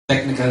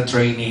technical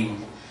training.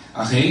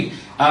 Okay?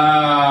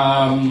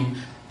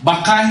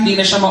 Baka hindi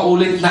na siya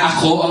maulit na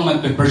ako ang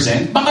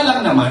magpe-present. Baka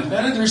lang naman,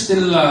 pero there's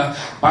still a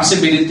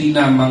possibility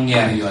na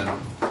mangyari yun.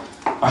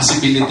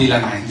 Possibility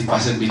lang hindi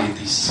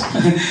possibilities.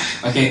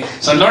 Okay,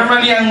 so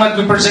normally ang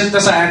magpe-present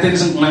na sa atin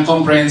ng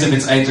comprehensive,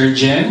 it's either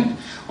Jen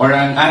or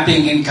ang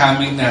ating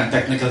incoming na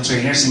technical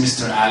trainer, si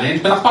Mr.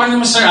 Allen. Palakpakan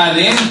niyo, Mr.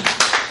 Allen.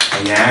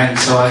 Ayan,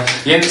 so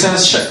yan,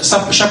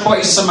 siya po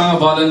isa sa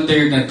mga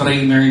volunteer na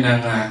trainer ng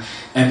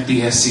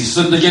MTSC.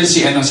 So dyan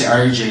si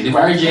RJ. Di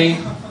ba, RJ?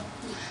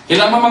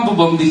 Kailan mo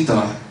magbubom dito?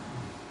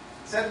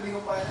 Sir, hindi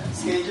ko pa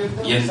schedule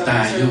to. Yan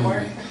tayo.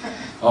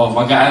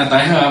 Mag-ano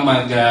tayo,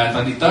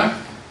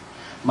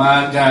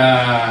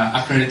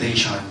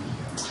 mag-accreditation.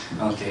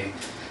 Okay.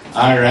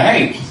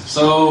 Alright.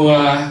 So,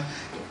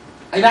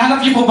 ay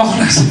nahanap niyo po ba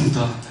kung nasan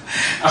ito?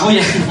 Ako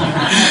yan.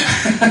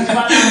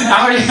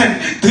 Ako yan,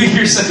 2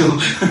 years ago.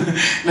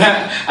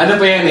 Ano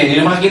pa yan eh,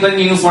 makikita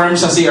niyo yung form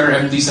sa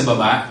CRMD sa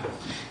baba.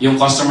 Yung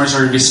customer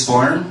service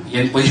form,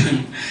 yan po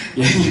yun.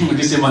 Yan yung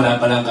magsimula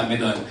pa lang kami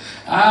doon.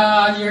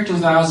 Year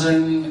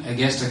 2000, I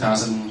guess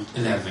 2011.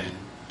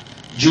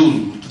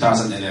 June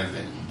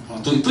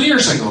 2011. 2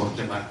 years ago,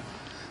 di ba?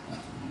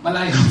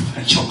 Malayo pa,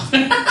 joke.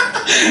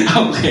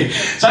 Okay.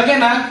 So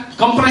again,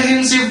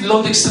 comprehensive,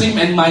 load extreme,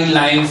 and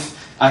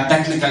myLIFE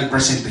technical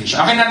presentation.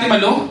 Okay natin,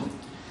 Malo?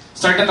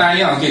 Start na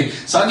tayo. Okay.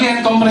 So again,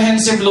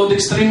 comprehensive, load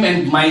extreme,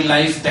 and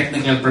myLIFE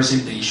technical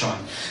presentation.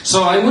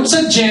 So I would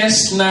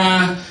suggest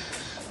na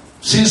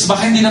since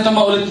baka hindi na ito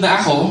maulit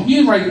na ako,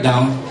 you write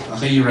down.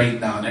 Okay, you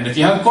write down. And if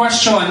you have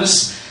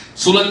questions,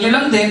 sulat nyo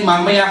lang din.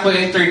 Mamaya ko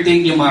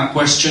entertain yung mga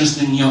questions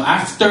ninyo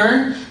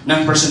after ng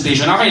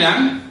presentation. Okay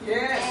lang?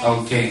 Yes!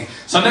 Okay.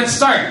 So let's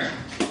start.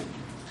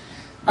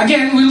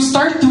 Again, we'll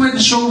start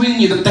with showing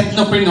you the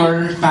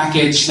Technopreneur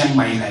package ng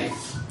myLIFE.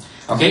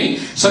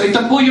 Okay? So ito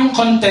po yung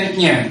content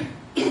niyan.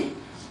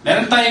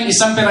 Meron tayong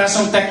isang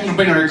pirasong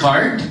Technopreneur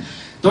card,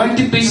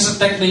 20 pieces of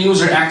Techno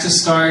User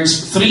Access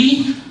Cards,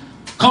 3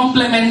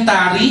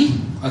 complementary,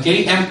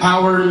 okay,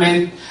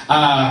 empowerment,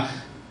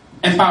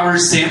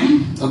 Empower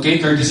Sim, okay,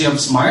 courtesy of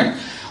Smart.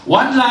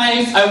 One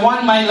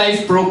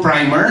myLIFE Pro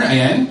Primer,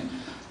 ayan.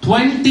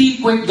 20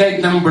 Quick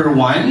Guide number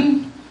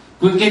 1,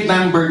 Quick Guide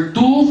number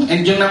 2,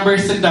 and yung number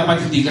 3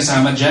 dapat hindi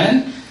kasama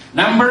dyan.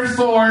 Number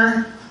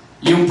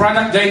 4, yung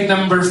Product Guide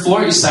number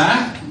 4,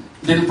 isa.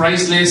 Then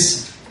price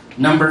list,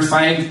 number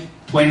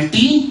 5,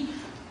 20.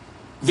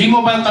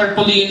 VMobile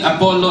Tarpaulin,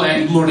 Apollo,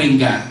 and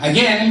Moringa.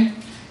 Again,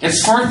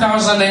 it's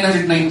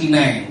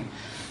 4,999.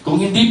 Kung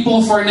hindi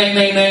po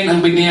 4,999 ang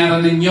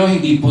binayaran ninyo,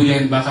 hindi po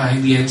yan, baka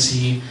hindi yan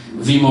si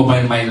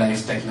VMobile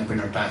myLIFE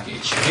Technopreneur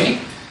Package. Okay?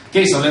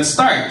 Okay, so let's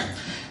start.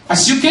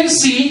 As you can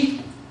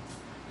see,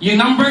 yung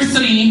number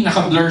 3,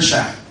 naka-blur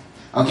siya.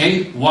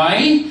 Okay?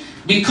 Why?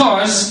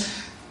 Because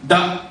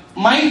the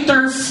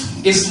myTurf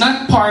is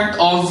not part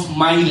of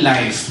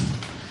myLIFE.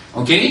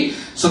 Okay?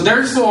 So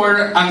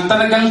therefore, ang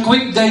talagang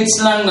quick guides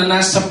lang na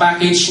nasa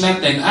package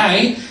natin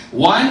ay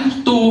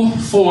 1, 2,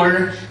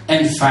 4,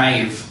 and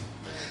 5.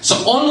 So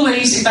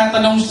always,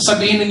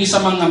 sabihin ninyo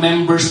sa mga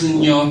members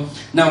ninyo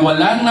na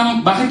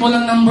bakit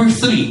walang number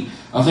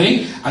 3?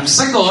 Okay? Ang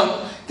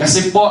sagot,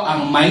 kasi po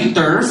ang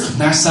myTurf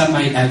nasa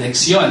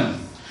myLX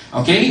yun.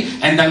 Okay?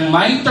 And ang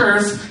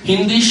myTurf,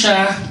 hindi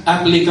siya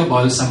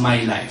applicable sa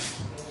myLIFE.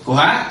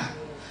 Kuha?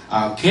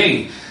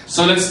 Okay.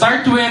 So let's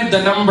start with the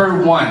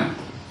number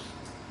 1.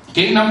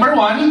 Okay, number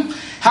 1,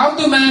 how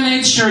to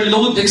manage your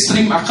load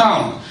extreme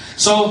account.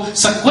 So,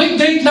 sa quick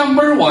guide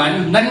number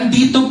 1,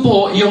 nandito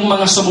po yung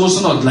mga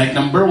sumusunod. Like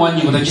number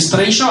 1, yung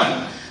registration.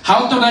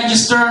 How to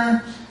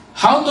register,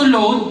 how to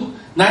load.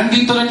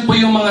 Nandito rin po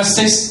yung mga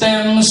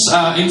systems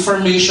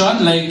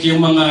information, like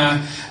yung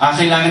mga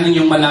kailangan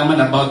ninyong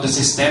malaman about the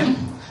system.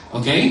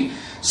 Okay?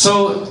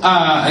 So,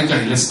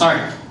 okay, let's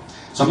start.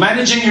 So,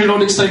 managing your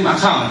load extreme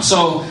account.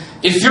 So,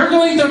 if you're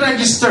going to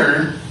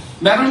register,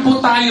 meron po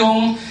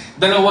tayong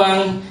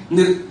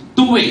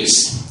two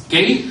ways.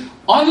 Okay?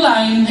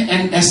 Online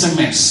and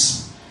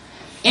SMS.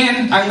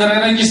 And ang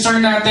nare-register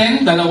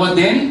natin, dalawa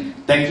din,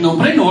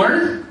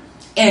 Technopreneur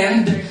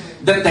and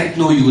the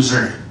Techno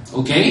User.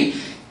 Okay?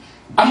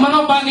 Ang mga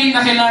bagay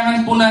na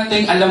kailangan po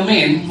nating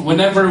alamin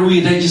whenever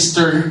we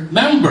register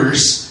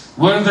members,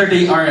 whether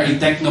they are a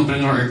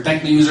Technopreneur or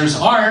Techno Users,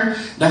 are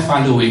the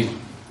following.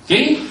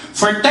 Okay?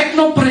 For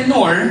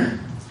Technopreneur,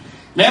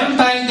 meron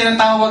tayong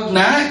tinatawag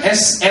na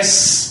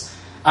SAC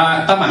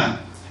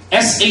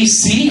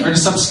or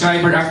the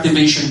Subscriber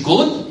Activation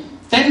Code.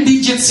 10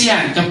 digits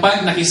yan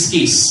kapag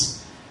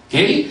nakiskis.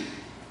 Okay?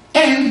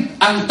 And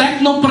ang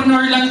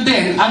Technopreneur lang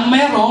din ang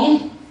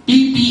merong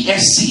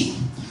PPSC,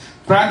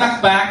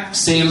 Product Pack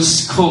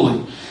Sales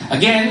Code.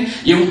 Again,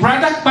 yung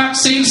Product Pack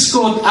Sales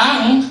Code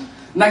ang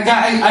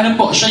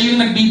siya yung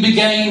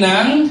nagbibigay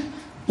ng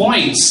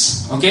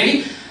points.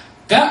 Okay?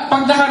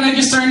 Pag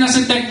naka-register na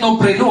si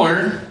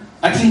Technopreneur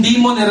at hindi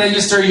mo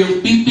ni-register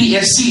yung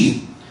PPSC,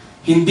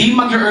 hindi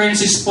mag-earn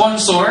si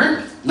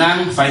sponsor ng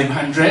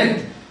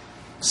 500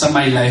 sa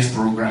myLIFE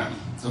program.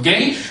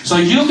 Okay?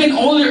 So you can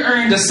only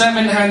earn the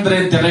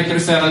 700 direct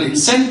referral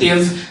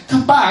incentive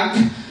kapag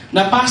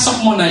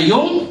napasok mo na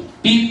yung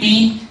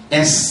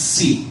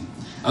PPSC.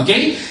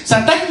 Okay?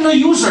 Sa Techno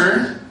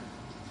user,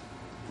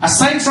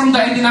 aside from the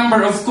ID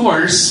number, of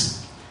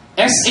course,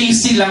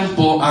 SAC lang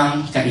po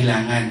ang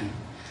kailangan.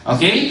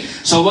 Okay?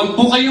 So wag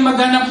po kayo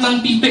maghanap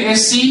ng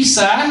PPSC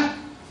sa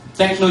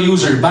Techno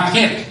user.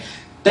 Bakit?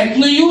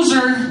 Techno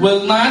user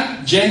will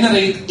not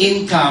generate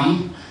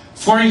income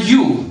for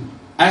you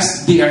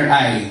as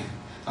DRI.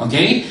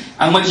 Okay?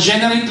 Ang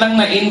mag-generate lang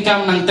na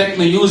income ng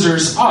Techno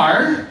users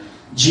are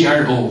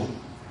GRO.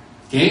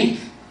 Okay?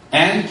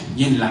 And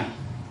yun lang.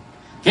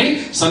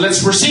 Okay? So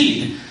let's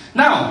proceed.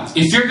 Now,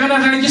 if you're gonna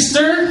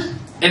register,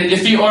 and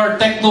if you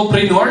are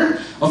technopreneur,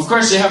 of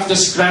course you have to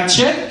scratch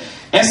it.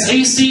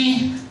 SAC,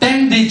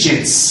 10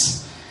 digits.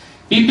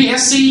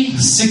 PPSC,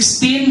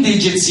 16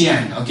 digits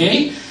yan.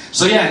 Okay?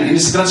 So yan,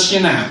 in-scratch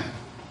nyo na.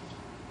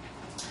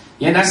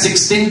 Yan na,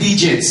 16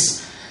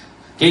 digits.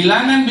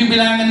 Kailangan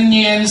bibilangan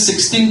ninyo yan,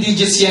 16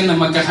 digits yan na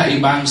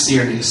magkakaibang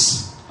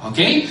series.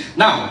 Okay?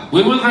 Now,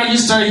 we will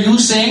register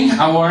using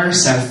our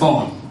cell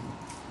phone.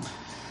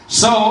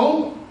 So,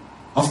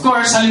 of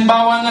course,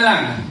 halimbawa na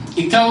lang,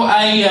 ikaw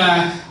ay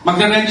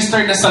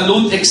magre-register na sa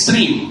Load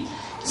Extreme.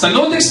 Sa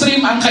Load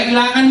Extreme, ang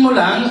kailangan mo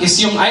lang is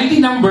yung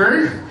ID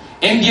number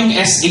and yung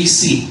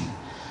SAC.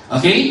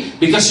 Okay?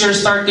 Because you're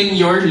starting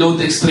your Load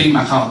Extreme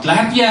account.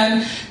 Lahat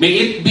yan, may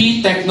it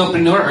be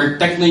technopreneur or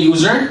techno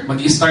user,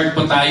 mag-start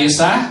po tayo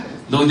sa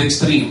Load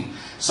Extreme.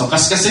 So,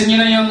 kaskasin nyo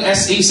na yung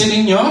SAC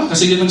ninyo,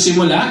 kasi yun ang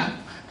simula.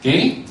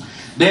 Okay?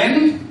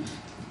 Then,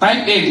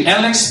 type in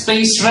LX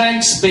space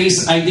reg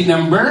space ID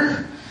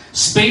number,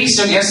 space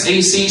yung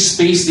SAC,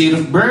 space date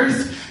of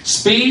birth,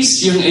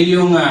 space yung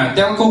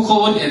telco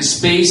code, and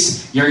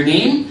space your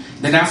name.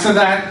 Then after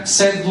that,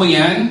 send mo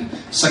yan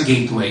sa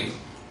gateway.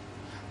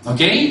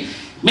 Okay?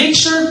 Make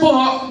sure po,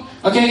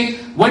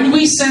 okay, when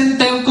we send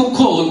telco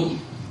code,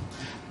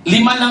 5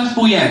 lang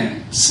po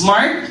yan.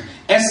 Smart,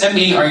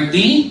 SMART,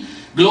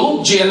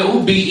 Globe,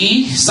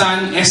 GLOBE,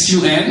 Sun,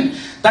 SUN,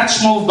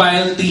 Touch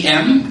Mobile,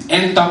 TM,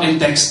 and Talk and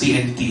Text,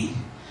 TNT.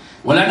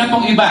 Wala na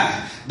pong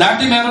iba.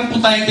 Dati meron po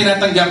tayong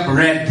tinatanggap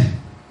Red,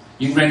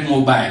 yung Red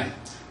Mobile.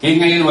 Okay,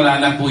 ngayon wala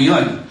na po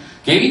yun.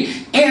 Okay?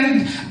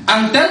 And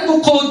ang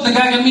telco code na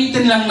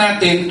gagamitin lang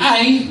natin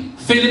ay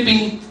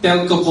Philippine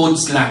telco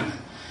codes lang.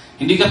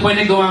 Hindi ka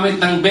pwede gumamit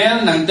ng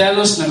Bell, ng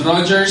Telus, ng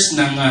Rogers,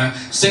 ng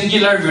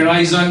Singular,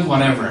 Verizon,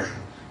 whatever.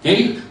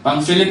 Okay? Pang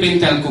Philippine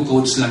telco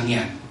codes lang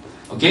yan.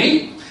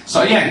 Okay?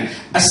 So ayan,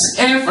 as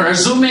if or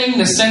assuming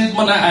na send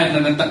mo na,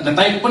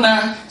 na-type mo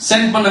na,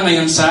 send mo na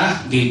ngayon sa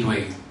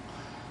gateway.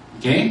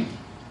 Okay?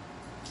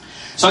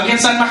 So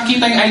again, saan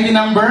makikita yung ID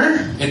number?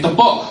 Ito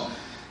po.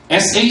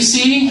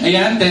 SAC,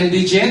 ayan, 10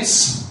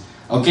 digits.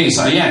 Okay,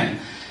 so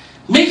ayan.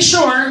 Make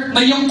sure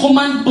na yung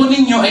command po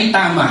ninyo ay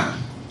tama.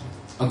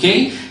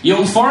 Okay?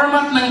 Yung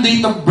format ng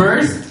date of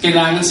birth,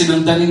 kailangan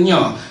sinundan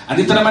ninyo.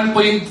 Andito naman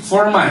po yung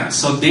format.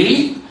 So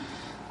date,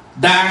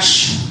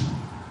 dash,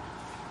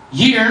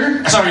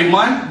 year,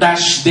 month,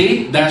 dash,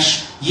 date,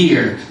 dash,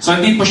 year. So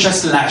hindi po siya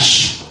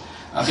slash.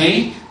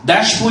 Okay?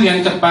 Dash po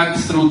yan kapag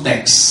through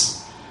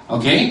text.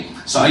 Okay?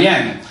 So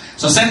ayan.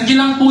 So send nyo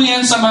lang po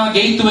yan sa mga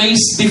gateways,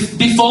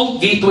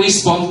 default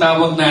gateways po ang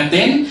tawag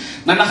natin,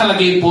 na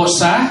nakalagay po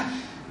sa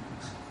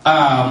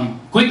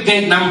quick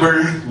guide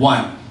number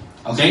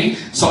 1. Okay?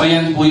 So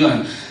ayan po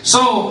yun.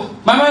 So,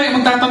 mamaya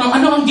magtatanong,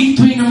 ano ang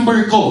gateway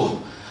number ko?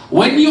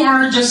 When you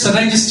are just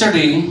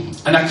registering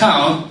an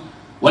account,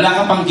 wala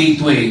ka pang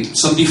gateway.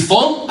 So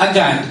default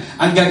agad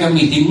ang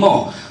gagamitin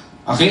mo.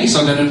 Okay?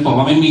 So ganun po,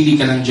 mamimili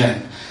ka lang dyan.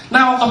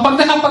 Now,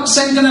 kapag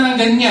nakapag-send ka na ng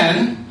ganyan,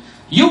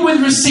 you will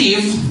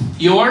receive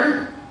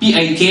your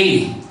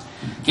PIK.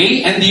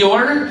 Okay? And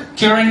your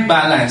current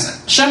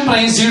balance.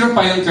 Siyempre, zero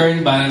pa yung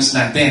current balance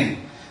natin.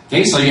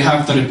 Okay? So you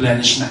have to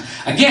replenish na.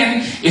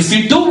 Again, if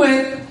you do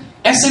it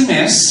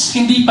SMS,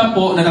 hindi pa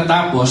po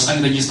natatapos ang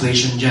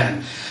registration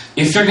dyan.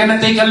 If you're gonna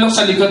take a look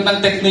sa likod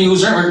ng techno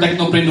user or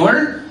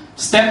technopreneur,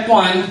 step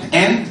 1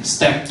 and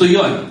step 2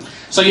 yun.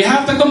 So you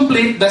have to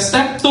complete the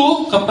step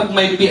 2 kapag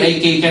may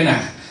PIK ka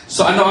na.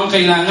 So ano ang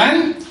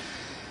kailangan?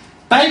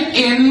 Type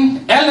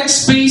in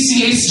LX space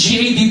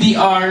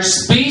CHGADDR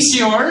space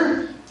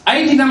your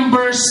ID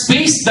number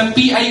space the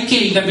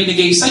PIK na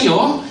binigay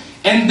sa'yo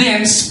and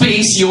then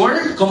space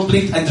your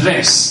complete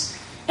address.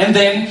 And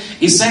then,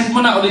 isend mo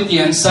na ulit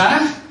yan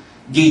sa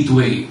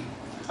gateway.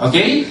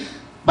 Okay?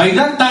 By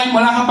that time,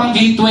 wala ka pang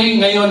gateway.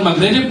 Ngayon,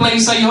 magre-reply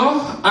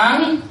sa'yo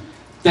ang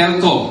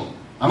telco.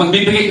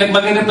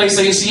 Magre-reply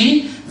sa'yo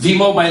si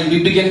VMobile.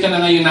 Bibigyan ka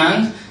na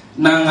ngayon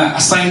ng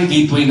assigned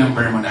gateway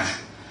number mo na.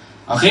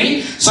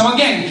 Okay? So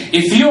again,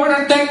 if you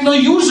are a techno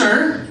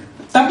user,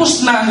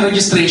 tapos na ang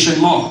registration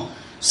mo.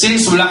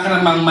 Since wala ka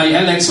namang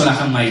myLX, wala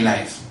kang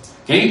myLIFE.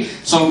 Okay?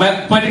 So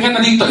pwede ka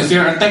na dito. If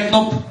you're a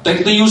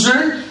techno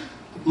user,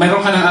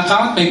 mayroon ka ng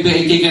account, may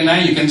PIK ka na,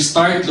 you can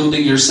start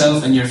loading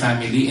yourself and your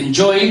family.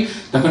 Enjoy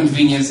the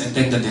convenience and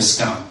then the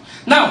discount.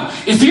 Now,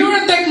 if you're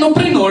a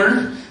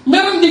technopreneur,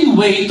 meron ding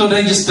way to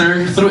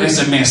register through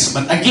SMS.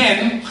 But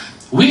again,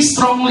 we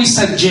strongly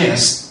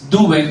suggest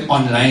do it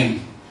online.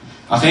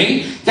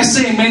 Okay?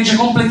 Kasi medyo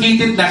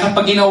complicated na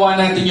kapag ginawa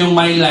natin yung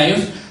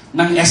myLIFE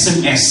ng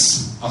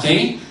SMS.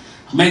 Okay?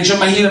 Medyo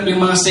mahirap yung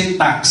mga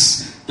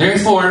syntax.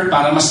 Therefore,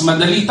 para mas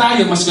madali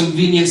tayo, mas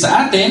convenient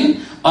sa atin,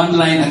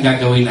 online ang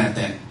gagawin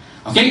natin.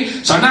 Okay?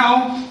 So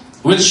now,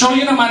 we'll show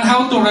you naman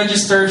how to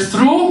register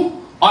through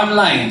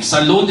online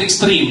sa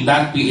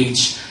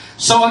loadextreme.ph.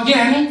 So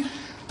again,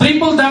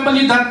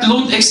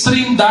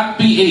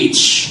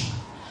 www.loadextreme.ph.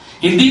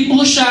 Hindi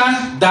po siya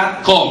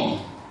 .com.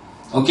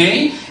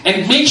 Okay?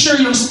 And make sure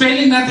yung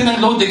spelling natin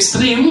ng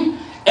loadextreme,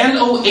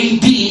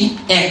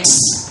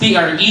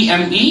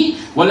 LOADXTREME,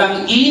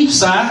 walang E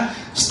sa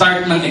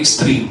start ng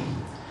extreme.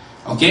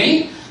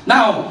 Okay?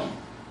 Now,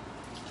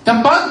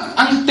 kapag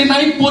ang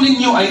tinype po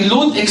ninyo ay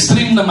load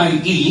extreme na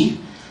may E,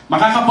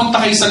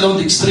 makakapunta kayo sa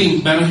load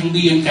extreme, pero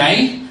hindi yun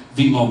kay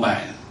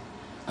VMobile.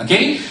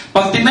 Okay?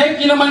 Pag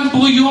tinype nyo naman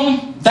po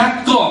yung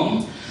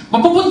 .com,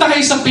 mapupunta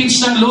kayo sa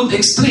page ng load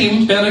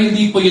extreme, pero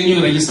hindi po yun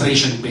yung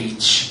registration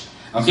page.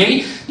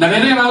 Okay?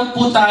 Nare-route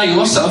po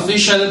tayo sa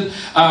official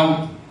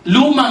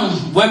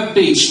lumang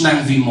webpage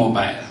ng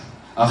VMobile.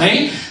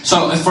 Okay?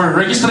 So, for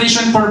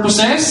registration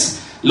purposes,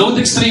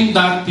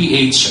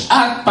 loadextreme.ph.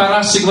 At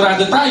para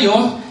sigurado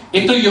tayo,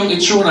 ito yung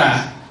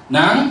itsura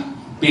ng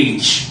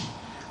page.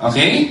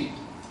 Okay?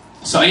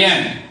 So,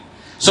 ayan.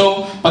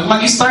 So, pag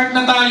mag-start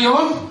na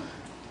tayo,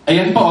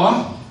 ayan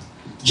po,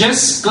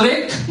 just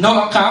click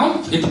no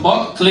account. Ito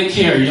po, click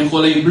here, yung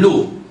kulay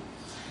blue.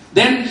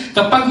 Then,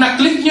 kapag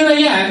na-click nyo na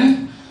yan,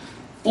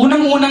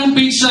 unang-unang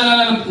page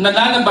na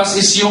lalabas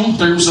is yung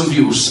terms of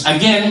use.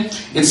 Again,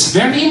 it's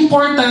very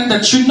important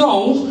that you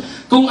know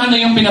kung ano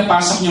yung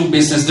pinapasok yung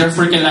business.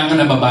 Therefore, kailangan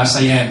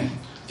nababasa yan.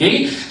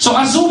 Okay? So,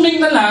 assuming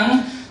na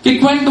lang,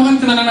 kikwentuhan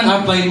ka na lang ng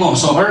apply mo.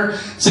 So, or,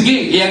 sige,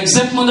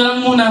 i-accept mo na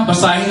lang muna,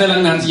 basahin na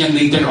lang natin yan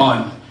later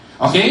on.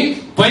 Okay?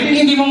 Pwede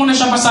hindi mo muna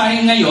siya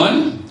basahin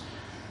ngayon,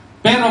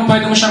 pero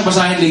pwede mo siyang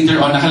basahin later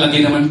on.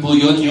 Nakalagay naman po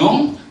yun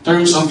yung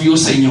terms of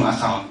use sa inyong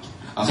account.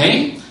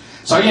 Okay?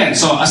 So, ayan.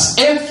 So, as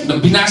if,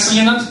 binasa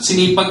nyo na,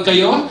 sinipag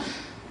kayo,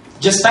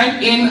 just type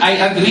in, I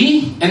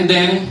agree, and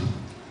then,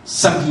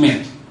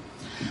 submit.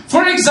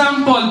 For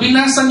example,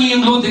 binasa nyo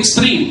yung load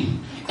extreme,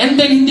 and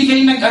then hindi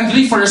kayo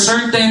nag-agree for a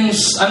certain,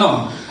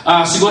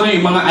 siguro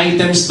yung mga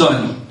items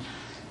doon.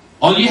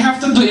 All you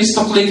have to do is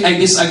to click, I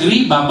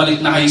disagree,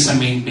 babalik na kayo sa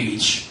main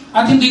page.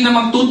 At hindi na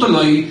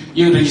magtutuloy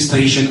yung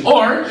registration.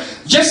 Or,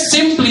 just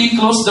simply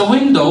close the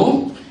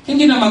window,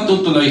 hindi na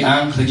magtutuloy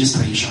ang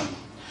registration.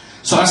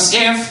 So, as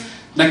if,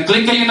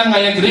 nag-click kayo ng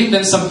I agree,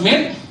 then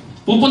submit,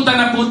 pupunta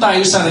na po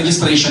tayo sa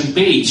registration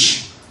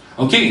page.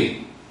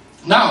 Okay.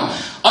 Now,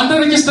 on the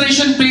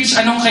registration page,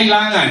 anong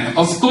kailangan?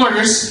 Of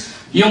course,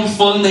 yung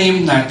full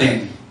name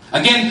natin.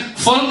 Again,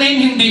 full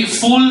name, hindi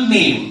full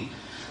name.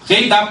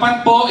 Okay,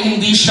 dapat po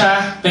hindi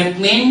siya pet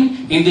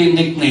name, hindi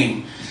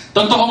nickname.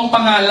 Totoong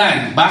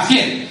pangalan.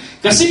 Bakit?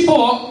 Kasi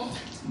po,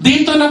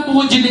 dito na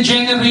po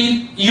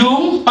generate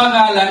yung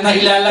pangalan na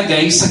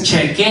ilalagay sa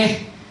cheque.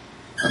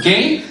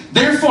 Okay?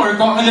 Therefore,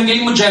 kung ang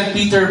ilagay mo dyan,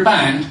 Peter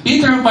Pan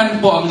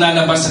po ang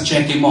lalabas sa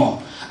cheque mo.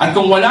 At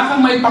kung wala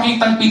kang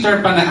maipakitang Peter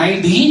Pan na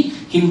ID,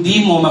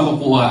 hindi mo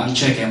makukuha ang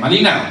cheque.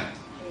 Malinaw?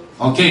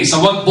 Okay,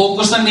 so wag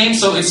focus na name,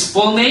 so it's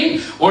full name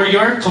or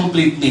your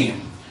complete name.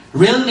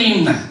 Real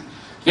name na.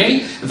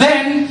 Okay?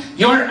 Then,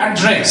 your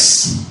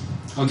address.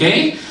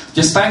 Okay?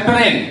 Just type it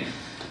in.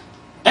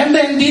 And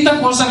then, dito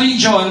po sa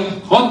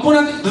region, wag po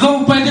natin,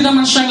 though pwede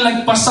naman siyang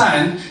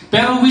lagpasan,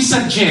 pero we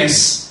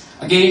suggest,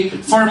 okay,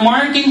 for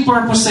marking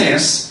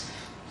purposes,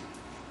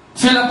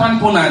 fill upan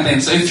po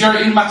natin. So if you're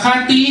in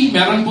Makati,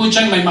 meron po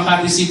dyan, may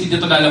Makati City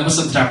dito lalabas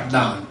sa drop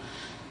down.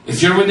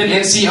 If you're within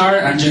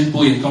NCR, andyan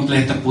po yun,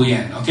 kompleto po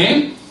yan.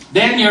 Okay?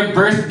 Then your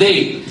birth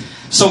date.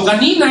 So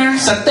kanina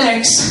sa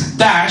text,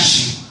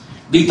 dash,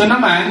 dito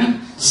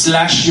naman,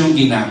 slash yung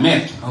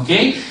ginamit.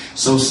 Okay?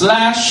 So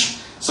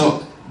slash,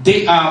 so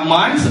day,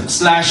 month,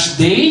 slash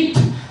date,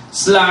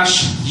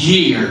 slash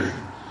year.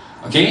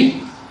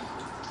 Okay?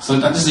 So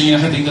that is yung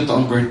nakating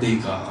totoong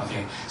birthday ko.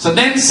 Okay? So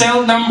then,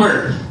 cell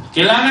number.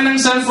 Kailangan ng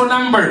cellphone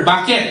number.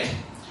 Bakit?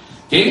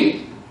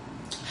 Okay?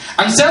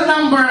 Ang cell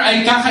number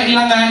ay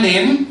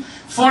kakailanganin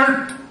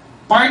for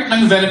part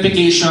ng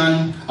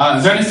verification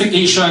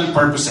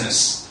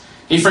purposes.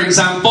 Okay, for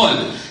example,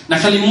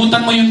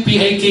 nakalimutan mo yung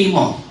PIK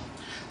mo.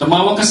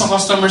 Tumawag ka sa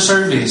customer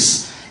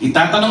service.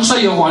 Itatanong sa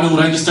iyo kung anong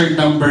registered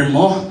number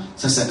mo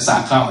sa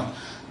account.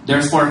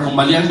 Therefore, kung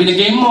mali ang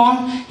binigay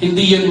mo,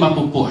 hindi yun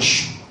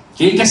mapupush.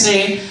 Okay?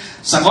 Kasi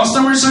sa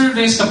customer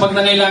service, kapag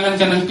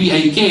nangailangan ka ng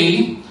PIK,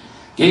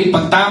 okay,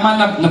 pag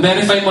tama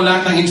na-verify mo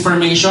lahat ng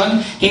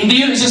information,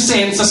 hindi yun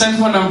isi-send sa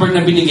cellphone number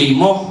na binigay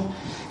mo.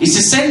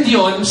 Isi-send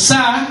yun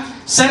sa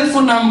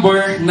cellphone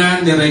number na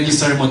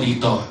niregister mo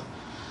dito.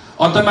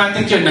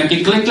 Automatic yun.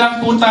 Nag-click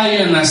lang po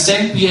tayo na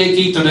send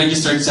PIK to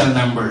registered cell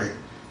number.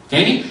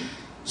 Okay?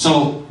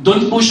 So,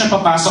 doon po siya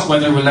papasok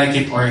whether we like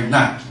it or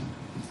not.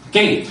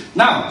 Okay.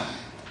 Now,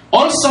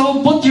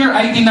 also put your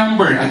ID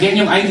number. Again,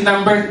 yung ID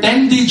number,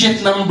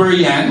 10-digit number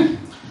yan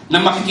na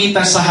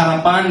makikita sa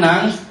harapan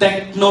ng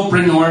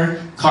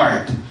Technopreneur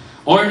card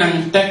or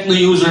ng Techno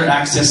User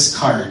Access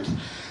card.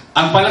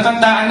 Ang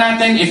palatandaan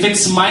natin, if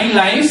it's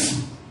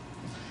myLIFE,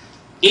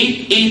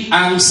 88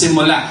 ang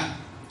simula.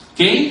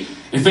 Okay?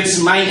 If it's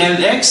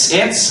myLX,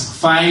 it's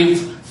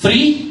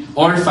 53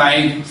 or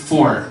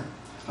 54.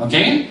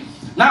 Okay?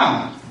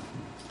 Now,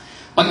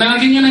 pag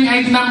nalagyan nyo ng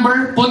ID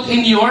number, put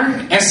in your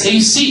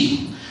SAC.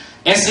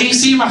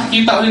 SAC,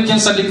 makikita ulit yan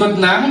sa likod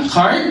ng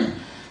card.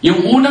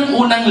 Yung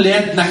unang-unang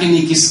LED na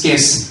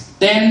kinikiskis.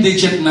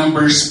 10-digit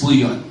numbers po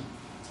yun.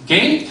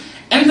 Okay?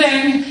 And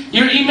then,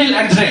 your email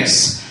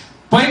address.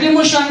 Pwede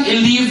mo siyang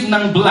i-leave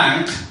ng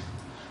blank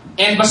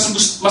and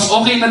mas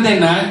okay na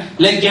din na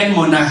lagyan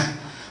mo na.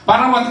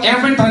 Para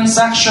whatever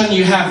transaction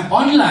you have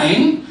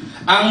online,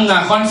 ang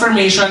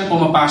confirmation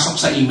pumapasok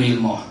sa email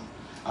mo.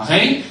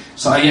 Okay?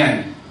 So,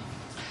 ayan.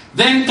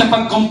 Then,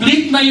 kapag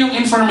complete na yung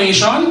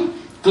information,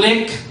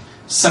 click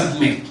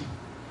Submit.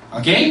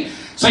 Okay?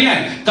 So,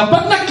 yan.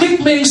 Kapag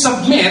na-click mo yung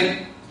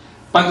Submit,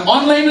 pag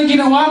online ang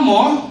ginawa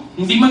mo,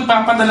 hindi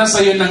magpapadala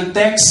sa'yo ng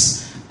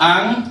text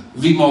ang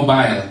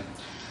VMobile.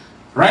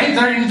 Right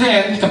there and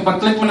then,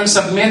 kapag click mo ng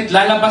Submit,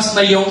 lalabas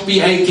na yung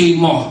PIK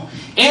mo.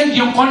 And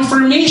yung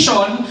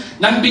confirmation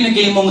ng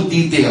binigay mong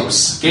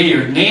details. Okay?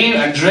 Your name,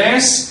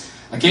 address,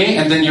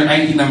 okay? And then your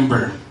ID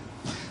number.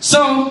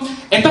 So,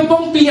 ito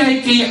pong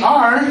PIK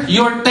are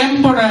your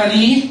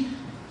temporary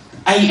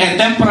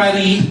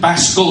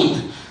passcode.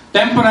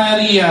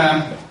 Temporary,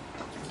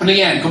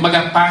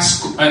 kumbaga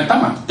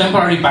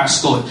temporary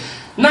passcode.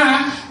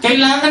 Na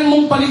kailangan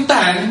mong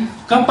palitan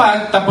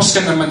kapag tapos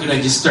ka na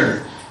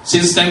mag-register.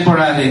 Since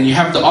temporary, you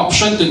have the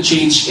option to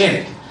change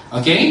it.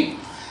 Okay?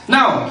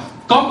 Now,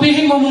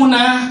 copyhin mo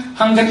muna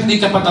hanggat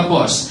hindi ka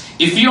patapos.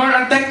 If you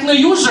are a Techno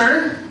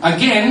user,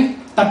 again,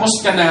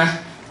 tapos ka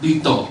na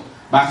dito.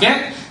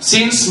 Bakit?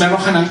 Since meron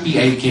ka ng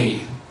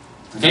PIK.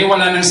 Okay?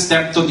 Wala nang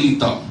step 2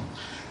 dito.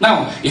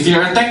 Now, if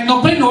you're a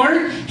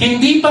technopreneur,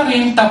 hindi pa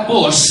rin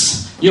tapos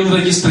yung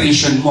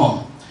registration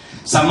mo.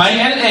 Sa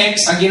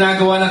myLX, ang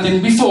ginagawa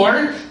natin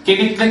before,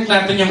 kiniklik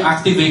natin yung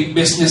Activate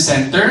Business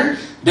Center,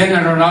 then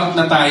naroute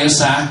na tayo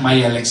sa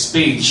myLX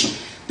page.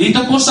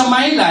 Dito po sa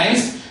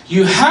myLIFE,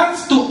 you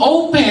have to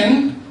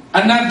open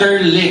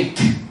another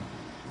link.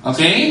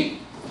 Okay?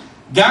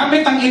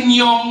 Gamit ang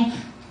inyong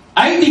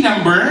ID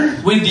number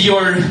with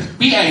your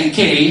PIK,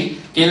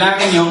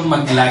 kailangan yung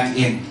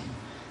mag-login.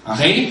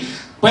 Okay?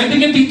 Pwede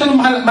nyo dito,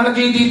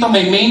 malagay dito,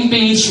 may main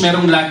page,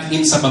 merong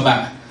login sa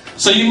baba.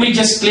 So you may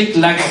just click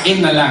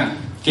login na lang.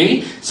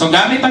 Okay? So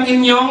gamit ang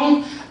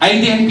inyong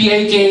ID and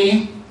PIK,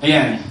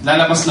 ayan,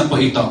 lalabas na po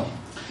ito.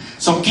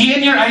 So key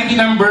in your ID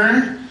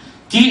number,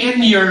 key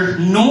in your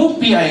new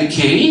PIK,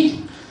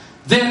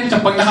 then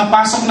kapag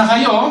nakapasok na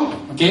kayo,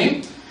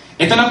 okay,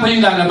 ito na po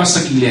yung lalabas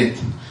sa gilid.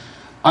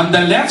 On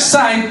the left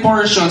side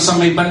portion, sa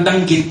may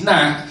bandang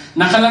gitna,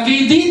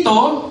 nakalagay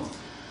dito,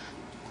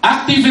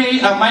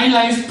 activate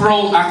myLIFE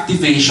Pro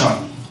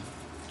Activation.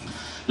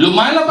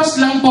 Lumalabas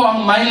lang po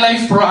ang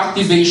myLIFE Pro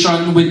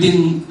Activation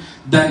within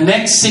the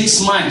next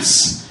 6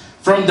 months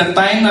from the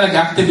time na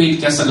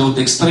nag-activate ka sa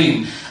Loadex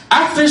Stream.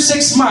 After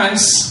 6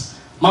 months,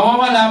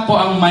 mawawala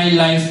po ang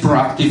myLIFE Pro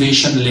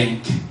Activation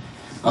link.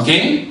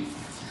 Okay?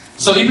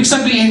 So, ibig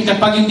sabihin,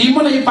 kapag hindi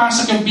mo na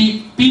ipasok yung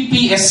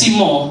PPSC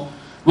mo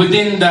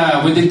within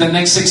the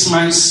next 6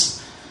 months,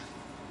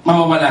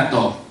 mawawala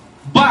to.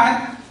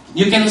 But,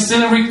 you can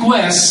still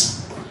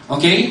request,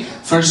 okay?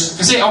 First,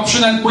 kasi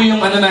optional po yung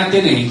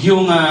natin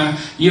yung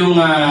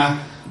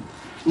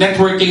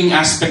networking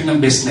aspect ng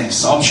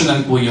business. So,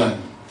 optional po yun.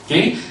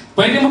 Okay?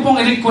 Pwede mo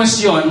pong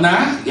i-request yun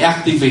na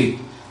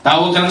i-activate.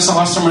 Tawag ka lang sa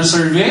customer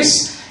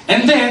service,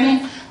 and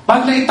then,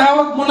 pag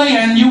naitawag mo na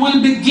yan, you will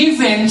be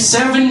given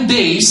 7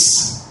 days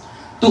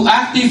to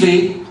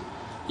activate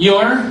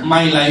your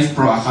myLIFE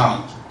Pro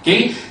account.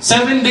 Okay?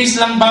 7 days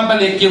lang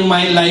babalik yung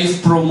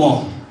myLIFE Pro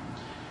mo.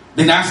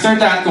 Then after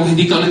that, kung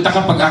hindi ka ulit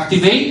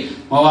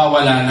nakapag-activate,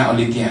 mawawala na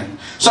ulit yan.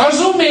 So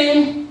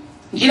assuming,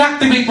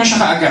 inactivate mo siya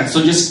kaagad.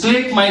 So just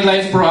click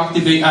myLIFE Pro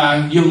Activate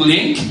yung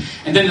link,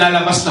 and then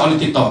lalabas na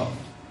ulit ito.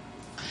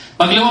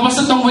 Pag lumabas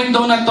na itong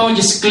window na to,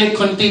 just click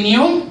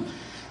continue.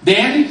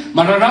 Then,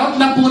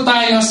 mararoute na po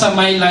tayo sa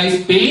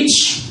myLIFE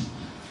page.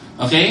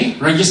 Okay?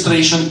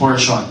 Registration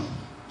portion.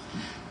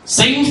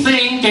 Same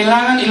thing,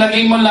 kailangan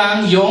ilagay mo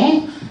lang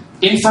yung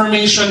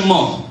information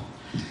mo.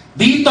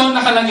 Dito,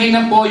 nakalagay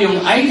na po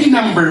yung ID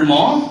number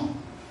mo.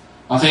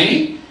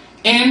 Okay?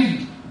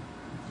 And,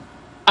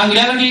 ang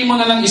ilalagay mo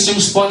na lang is yung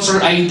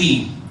sponsor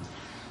ID.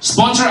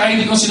 Sponsor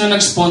ID kung sino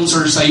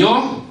nag-sponsor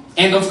sa'yo.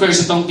 And of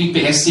course, itong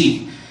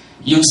PPSC.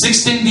 Yung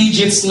 16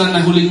 digits na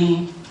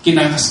nahuling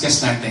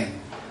kinakaskas natin.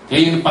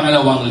 Okay? Yung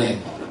pangalawang LED.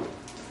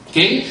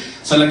 Okay?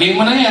 So, lagay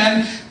mo na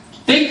yan.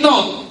 Take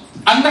note,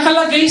 ang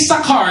nakalagay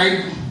sa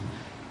card,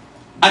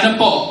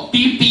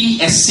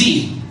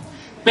 PPSC.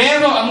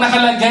 Pero ang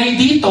nakalagay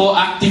dito,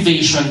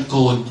 activation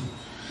code.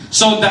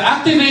 So, the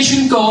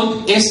activation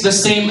code is the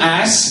same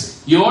as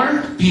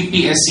your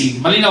PPSC.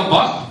 Malinaw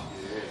po?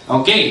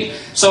 Okay.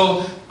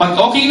 So, pag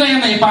okay na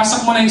yan,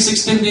 naipasok mo na yung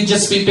 16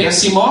 digits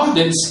PPSC mo,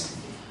 then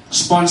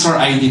sponsor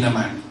ID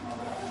naman.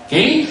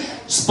 Okay?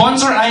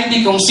 Sponsor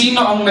ID kung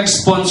sino ang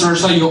nag-sponsor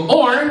sa iyo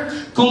or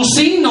kung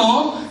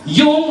sino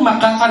yung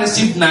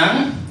makaka-receive ng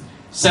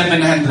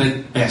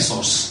 700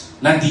 pesos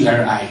na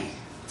DRI.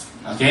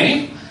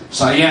 Okay?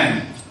 So,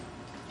 ayan.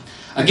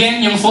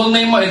 Again, yung full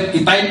name mo,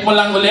 i-type mo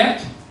lang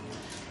ulit.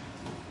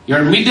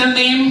 Your middle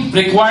name,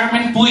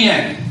 requirement po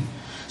yan.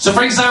 So,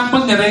 for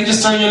example,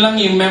 ni-register nyo lang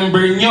yung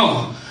member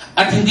nyo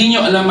at hindi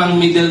nyo alam ang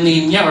middle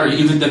name niya or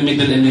even the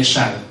middle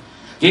initial.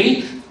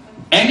 Okay?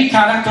 Any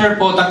character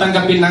po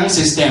tatanggapin ng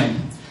system.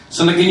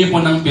 So, lagyan nyo po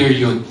ng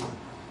period.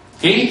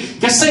 Okay?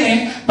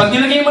 Kasi, pag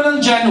nilagay mo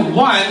lang dyan,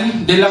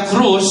 Juan de la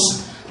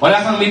Cruz,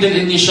 wala kang middle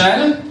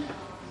initial,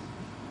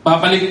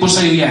 babalik po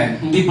sa'yo yan.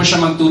 Hindi po siya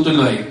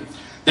magtutuloy.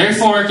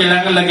 Therefore,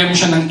 kailangan lagyan mo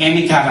siya ng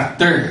any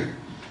character.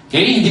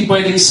 Okay? Hindi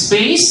pwedeng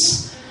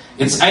space.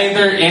 It's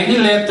either any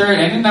letter,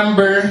 any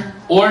number,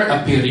 or a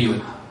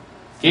period.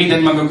 Okay?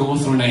 Then, mag-go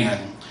through na yan.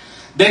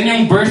 Then,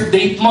 yung birth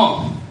date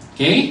mo.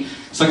 Okay?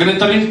 So,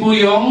 ganito rin po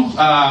yung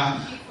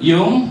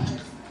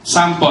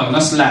sample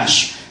na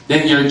slash.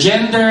 Then, your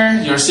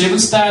gender, your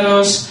civil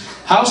status,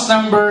 house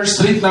number,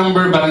 street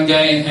number,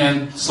 barangay,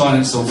 and so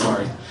on and so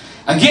forth.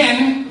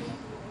 Again,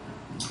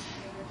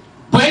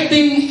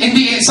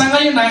 sa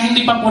ngayon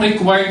hindi pa po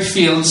required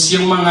fields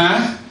yung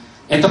mga,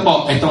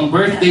 itong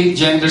birthday,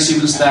 gender,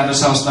 civil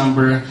status, house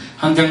number,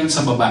 hanggang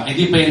sa baba.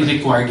 Hindi pa yung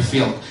required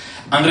field.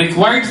 Ang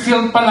required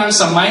field pa lang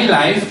sa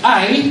myLIFE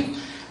ay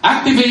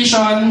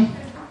activation,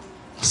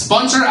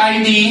 sponsor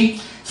ID,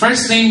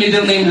 first name,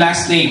 middle name,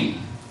 last name,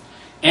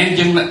 and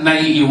yung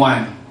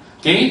naiiwan.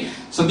 Okay?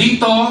 So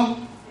dito,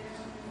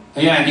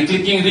 ayan,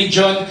 i-click yung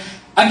region.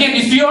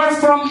 Again, if you are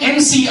from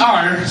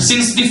NCR,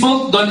 since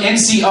default doon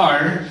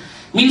NCR,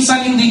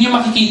 minsan hindi nyo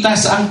makikita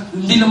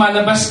hindi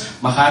lumalabas,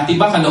 Makati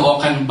ba,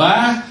 Caloocan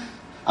ba?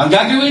 Ang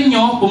gagawin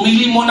nyo,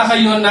 pumili muna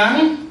kayo ng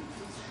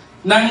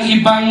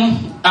ibang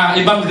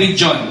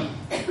region.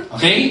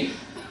 Okay?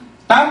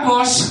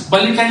 Tapos,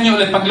 balikan nyo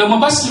ulit. Pag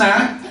lumabas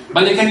na,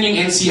 balikan nyo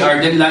yung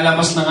NCR, then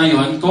lalabas na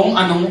ngayon kung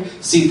anong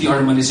city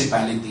or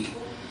municipality.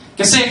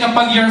 Kasi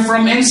kapag you're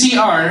from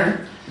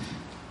NCR,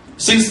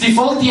 since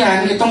default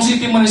yan, itong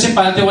city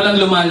municipality walang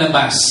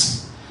lumalabas.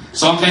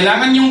 So, ang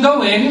kailangan nyong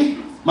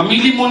gawin,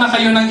 mamili muna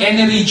kayo ng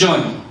any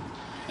region.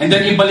 And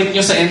then, ibalik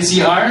nyo sa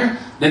NCR,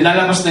 then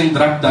lalabas na yung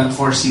drop-down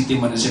for city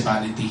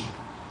municipality.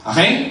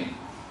 Okay?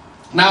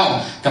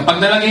 Now,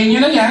 kapag nalagay nyo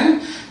na yan,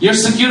 your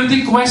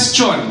security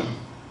question.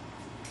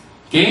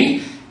 Okay?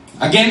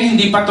 Again,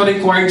 hindi pa to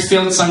required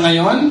field sa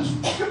ngayon.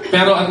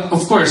 Pero,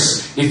 of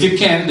course, if you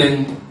can,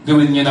 then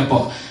gawin nyo na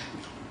po.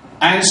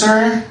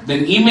 Answer,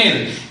 then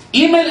email.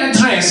 Email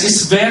address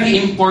is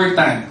very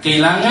important.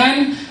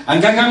 Kailangan, ang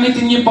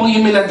gagamitin nyo pong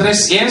email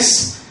address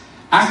is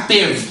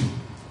active.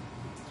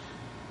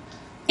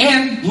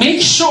 And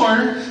make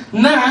sure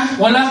na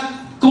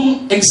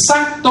kung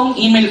eksaktong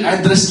email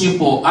address nyo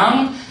po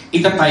ang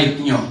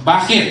itatype nyo.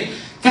 Bakit?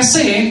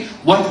 Kasi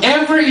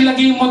whatever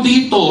ilagay mo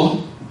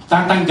dito,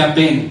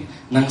 tatanggapin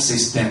ng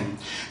system.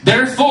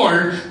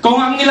 Therefore, kung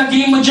ang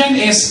nilagay mo dyan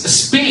is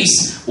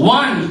space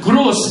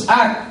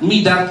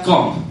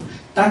 1cruz@me.com,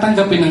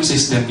 tatanggapin ng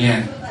system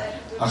yan.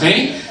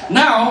 Okay?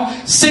 Now,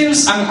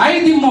 since ang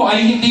ID mo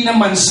ay hindi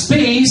naman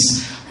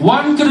space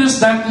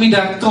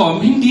 1cruz.me.com,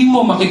 hindi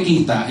mo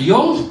makikita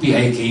yung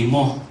PIK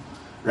mo.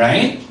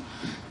 Right?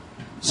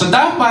 So,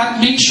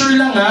 dapat make sure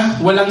lang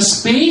walang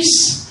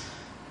space,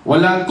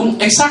 kung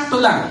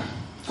eksakto lang.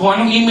 Kung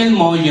anong email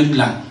mo, yun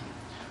lang.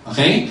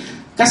 Okay?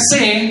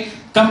 Kasi,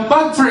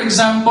 kapag, for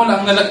example,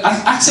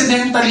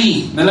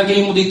 accidentally,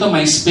 nalagay mo dito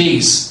may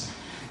space,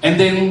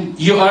 and then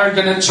you are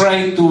gonna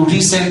try to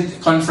resend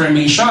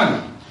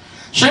confirmation.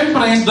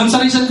 Siyempre, doon sa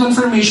resend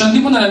confirmation,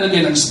 hindi mo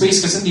nalalagay ng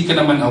space kasi hindi ka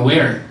naman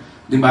aware.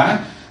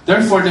 Diba?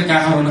 Therefore,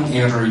 nagkakaroon ng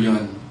error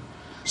yun.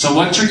 So,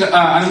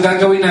 ang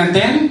gagawin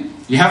natin,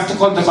 you have to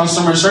call the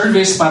customer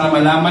service para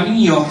malaman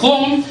ninyo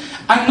kung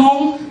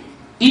anong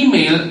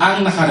email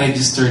ang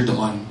nakaregister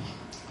doon.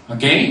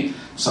 Okay?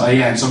 So,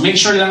 ayan. So,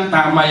 make sure lang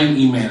tama yung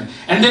email.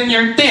 And then,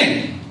 your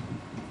 10.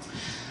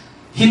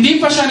 Hindi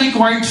pa siya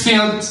required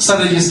field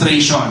sa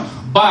registration.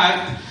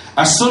 But,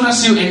 as soon as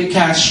you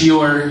encash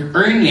your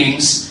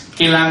earnings,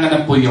 kailangan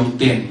na po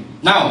yung 10.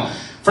 Now,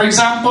 for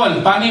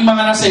example, paano yung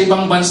mga nasa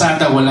ibang bansa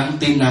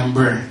walang TIN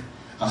number?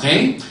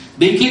 Okay?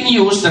 They can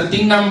use the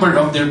TIN number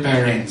of their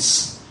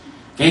parents.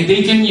 Okay?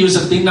 They can use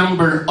the TIN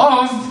number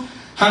of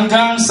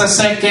hanggang sa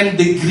second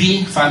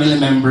degree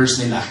family members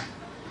nila.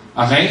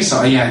 Okay?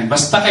 So, ayan.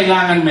 Basta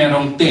kailangan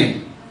merong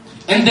TIN.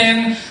 And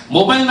then,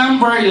 mobile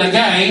number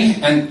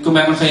ilagay, and kung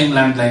meron kayong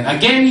landline.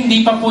 Again,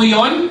 hindi pa po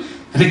yon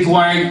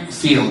required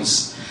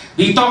fields.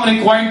 Dito, ang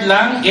required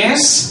lang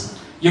is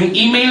yung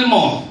email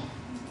mo.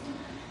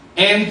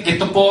 And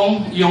ito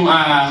pong yung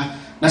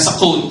nasa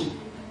code.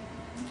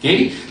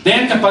 Okay?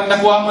 Then, kapag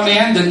nakuha mo na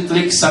yan, then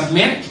click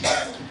submit.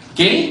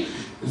 Okay?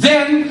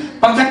 Then,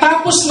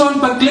 pagkatapos nun,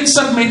 pag-click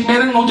submit,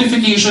 merong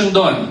notification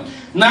doon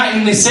na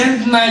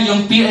in-send na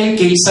yung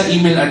PIK sa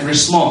email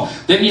address mo.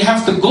 Then, you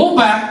have to go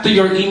back to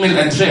your email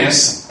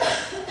address.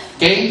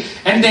 Okay?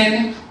 And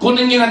then,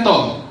 kunin nyo na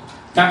to.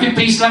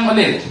 Copy-paste lang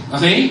ulit.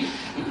 Okay?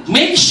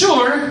 Make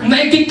sure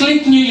na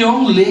i-click nyo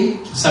yung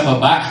link sa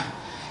baba.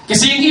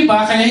 Kasi yung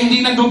iba, kaya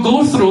hindi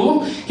nag-go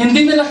through,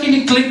 hindi nila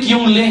kiniklik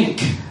yung link.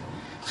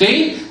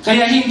 Okay?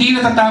 Kaya hindi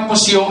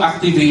natatapos yung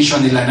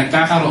activation nila.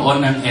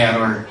 Nagkakaroon ng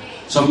error.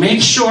 So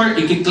make sure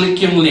i-click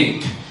yung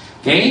link.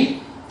 Okay?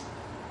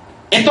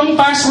 Itong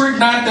password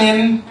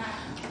natin,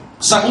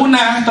 sa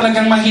una,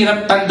 talagang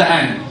mahirap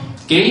tandaan.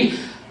 Okay?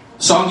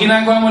 So ang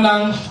ginagawa mo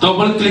lang,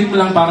 double-click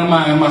mo lang para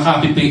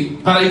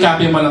para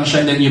i-copy mo lang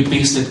siya, and then you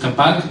paste it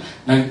kapag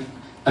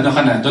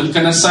doon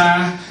ka na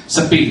sa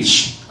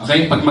page.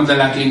 Okay? Pag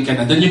maglalagin ka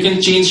na, then you can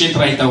change it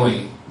right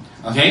away.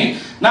 Okay?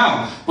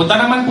 Now, punta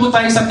naman po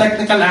tayo sa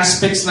technical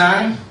aspects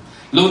ng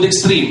load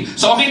extreme.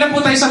 So, okay na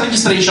po tayo sa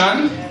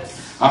registration?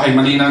 Okay,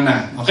 malinaw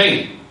na.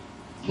 Okay.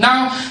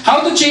 Now,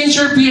 how to change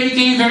your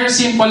PIK? Very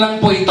simple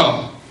lang po ito.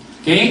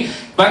 Okay?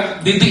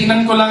 But,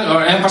 didiinan ko lang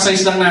or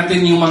emphasize lang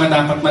natin yung mga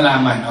dapat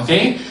malaman.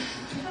 Okay?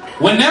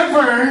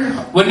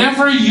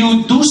 Whenever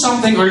you do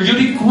something or you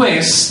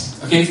request,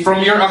 okay,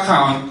 from your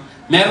account,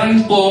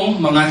 meron pong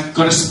mga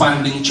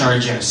corresponding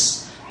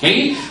charges.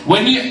 Okay?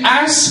 When you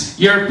ask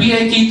your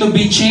PIK to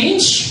be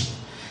changed,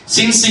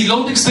 since si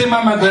Load Extreme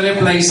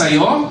magre-reply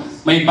sa'yo,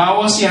 may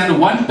bawas yan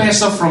 1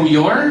 peso from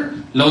your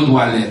load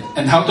wallet.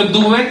 And how to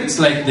do it?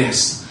 It's like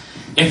this.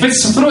 If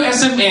it's through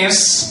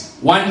SMS,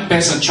 1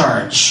 peso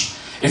charge.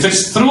 If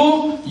it's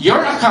through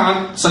your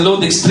account sa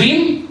Load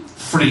Extreme,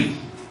 free.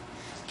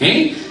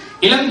 Okay?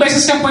 Ilang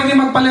beses ka pwede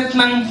magpalit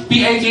ng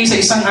PIK sa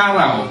isang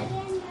araw?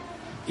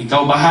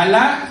 Ikaw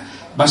bahala.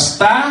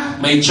 Basta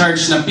may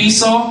charge na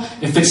piso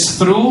if it's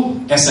through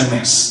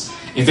SMS.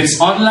 If it's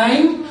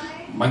online,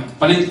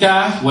 magpalit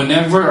ka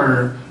whenever or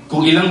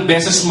kung ilang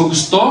beses mo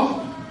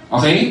gusto.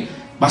 Okay?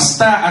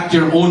 Basta at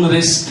your own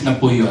risk na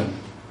po yun.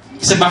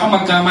 Kasi baka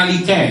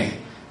magkamali ka eh.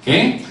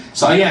 Okay?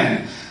 So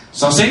ayan.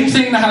 So same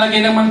thing,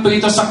 nakalagay naman po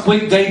ito sa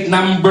quick guide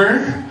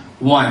number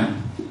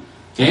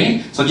 1.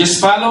 Okay? So just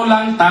follow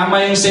lang,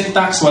 tama yung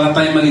syntax, wala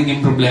tayong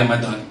magiging problema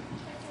doon.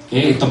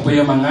 Okay? Ito po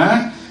yung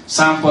mga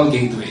sample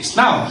gateways.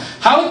 Now,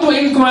 how to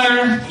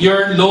inquire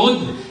your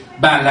load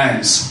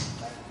balance?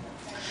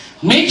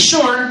 Make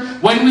sure,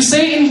 when we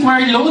say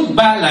inquire load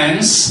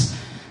balance,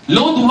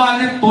 load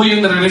wallet po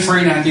yung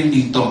nare-refer natin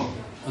dito.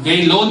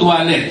 Okay, load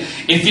wallet.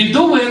 If you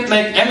do it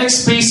like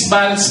LX space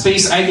balance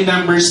space ID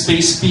number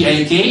space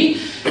PIK,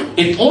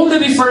 it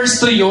only refers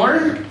to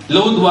your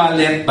load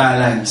wallet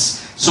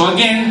balance. So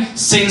again,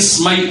 since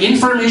may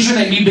information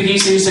na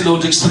ibibigay sa iyo sa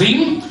Load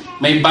Extreme,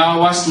 may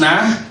bawas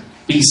na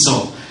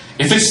piso.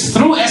 If it's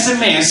through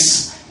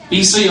SMS,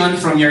 piso yon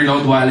from your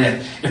load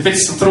wallet. If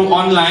it's through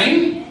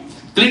online,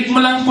 click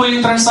mo lang po yung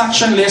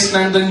transaction list,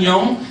 nandun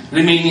yung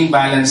remaining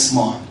balance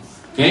mo.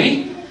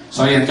 Okay?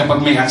 So ayan,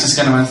 kapag may access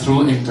ka naman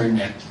through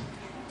internet.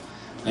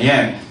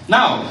 Ayan.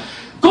 Now,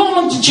 kung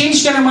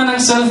mag-change ka naman ng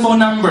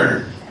cellphone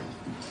number,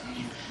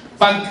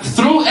 pag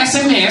through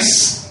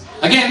SMS,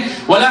 again,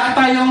 wala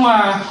tayong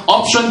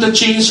option to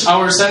change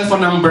our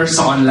cellphone number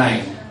sa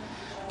online.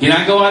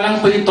 Ginagawa lang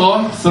po ito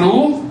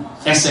through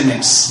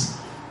SMS.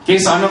 Okay,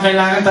 so ano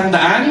kailangan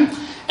tandaan?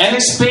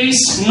 LX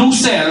space, new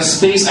cell,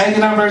 space ID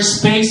number,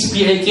 space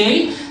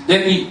PIK,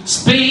 then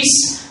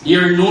space,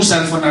 your new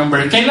cellphone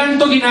number. Kailan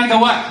ito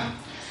ginagawa?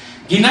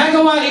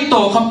 Ginagawa ito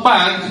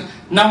kapag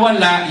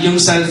nawala yung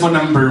cellphone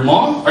number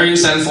mo, or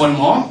yung cellphone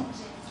mo,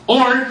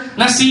 or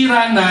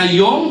nasira na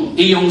yung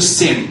iyong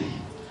SIM.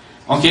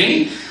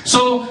 Okay?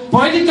 So,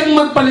 pwede kang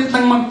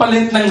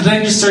magpalit ng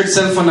registered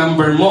cellphone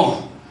number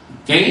mo.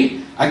 Okay?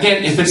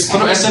 Again, if it's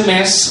through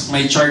SMS,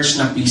 may charge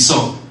na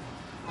piso.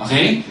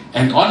 Okay?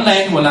 And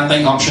online, wala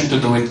tayong option to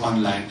do it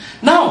online.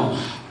 Now,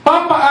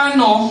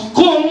 paano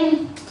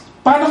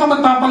ka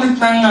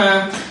magpapalit ng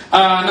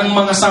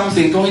mga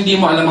something kung hindi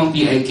mo alam ang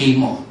PIK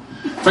mo?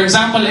 For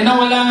example,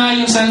 nawala nga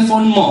yung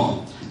cellphone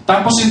mo,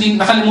 tapos hindi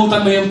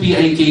nakalimutan mo yung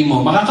PIK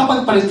mo,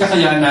 makakapagpalit ka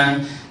kaya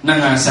ng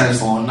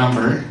cellphone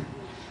number?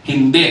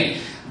 Hindi.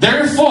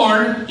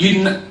 Therefore,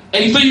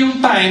 ito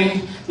yung time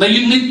na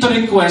you need to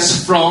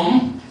request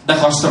from the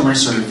customer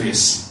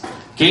service.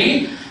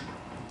 Okay?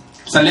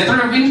 Sa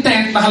letter of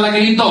intent,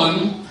 nakalagay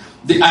doon,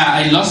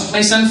 I lost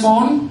my cell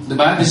phone,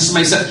 diba? This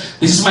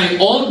is my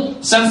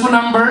old cell phone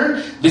number.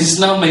 This is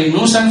now my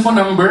new cell phone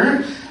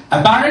number.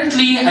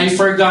 Apparently, I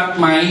forgot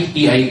my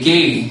PIK.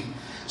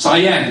 So,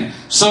 ayan.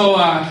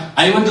 So,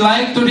 I would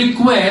like to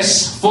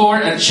request for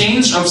a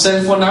change of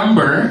cell phone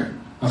number.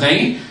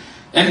 Okay?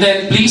 And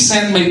then, please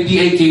send my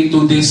PIK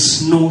to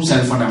this new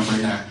cell phone number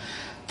na.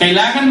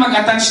 Kailangan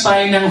mag-attach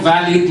tayo ng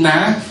valid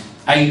na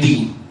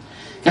ID.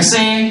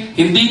 Kasi,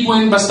 hindi po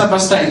yun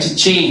basta-basta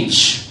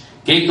i-change.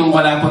 Okay? Kung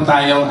wala po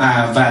tayong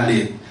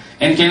valid.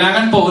 And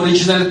kailangan po,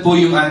 original po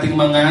yung ating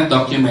mga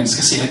documents.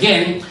 Kasi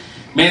again,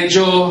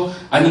 medyo,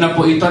 na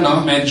po ito,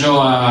 no? Medyo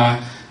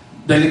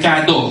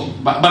delikado.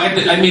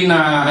 Bakit,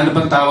 ano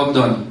bang tawag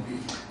doon?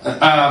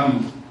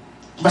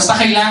 Basta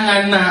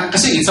kailangan na,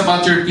 kasi it's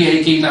about your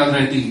PIK na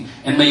already.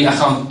 And may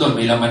account doon,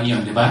 may laman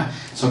yun, di ba?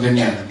 So,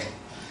 ganyan.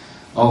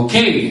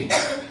 Okay.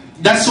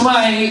 That's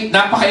why,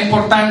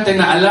 napaka-importante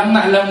na alam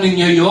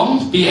ninyo yung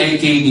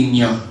PIK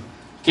ninyo.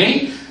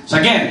 So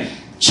again,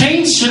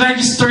 change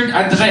registered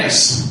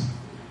address.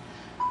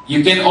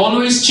 You can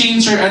always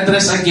change your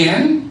address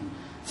again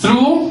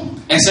through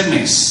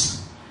SMS.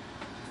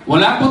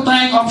 Wala po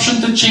tayong option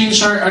to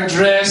change our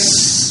address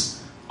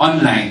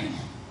online.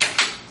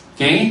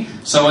 Okay?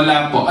 So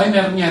wala po. Ay,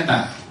 meron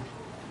yata.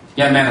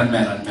 Yeah, meron.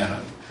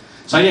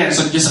 So yeah,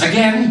 so just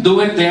again,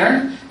 do it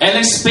there.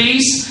 LX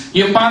space,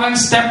 yung parang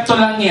step 2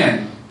 lang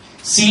yan.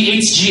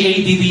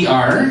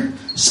 CHGADDR,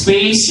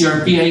 space,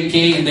 your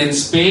PIK, and then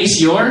space,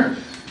 your,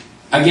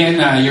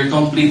 again, your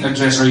complete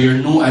address or your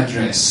new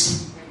address.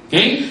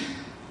 Okay?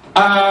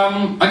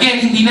 Again,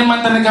 hindi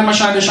naman talaga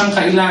masyado siyang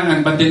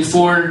kailangan, but then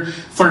for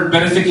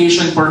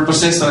verification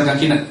purposes,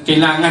 talaga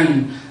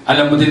kailangan,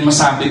 alam mo din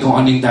masabi kung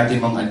ano yung dati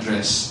mong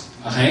address.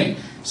 Okay?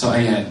 So,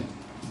 ayan.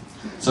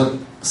 So,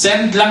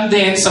 send lang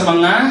din sa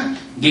mga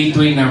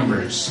gateway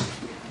numbers.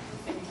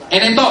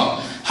 And ito,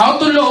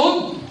 how to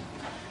load?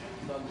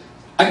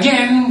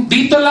 Again,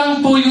 dito lang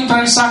po yung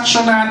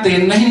transaction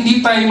natin na hindi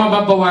tayo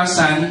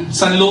mababawasan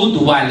sa load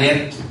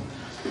wallet.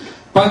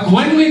 Pag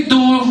when we do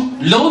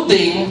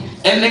loading,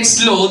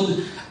 LX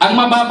load, ang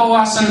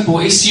mababawasan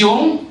po is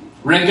yung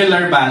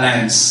regular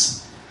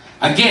balance.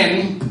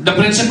 Again, the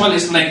principle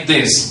is like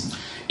this.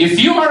 If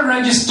you are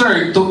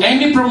registered to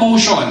any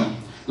promotion,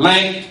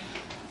 like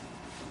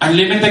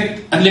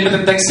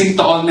unlimited texting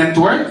to all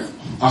network,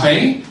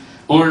 okay?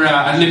 Or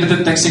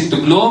unlimited texting to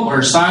Globe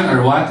or Sun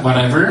or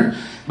whatever.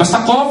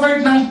 Basta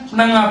covered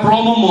ng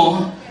promo mo,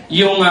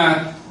 yung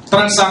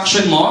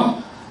transaction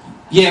mo,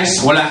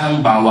 yes, wala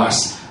kang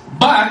bawas.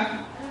 But,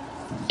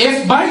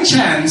 if by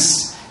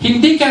chance,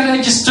 hindi ka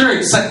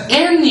registered sa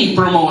any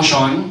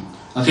promotion,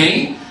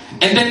 okay?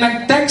 And then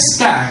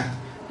nag-text ka,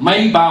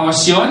 may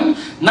bawas yon,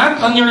 not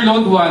on your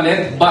load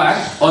wallet, but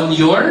on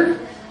your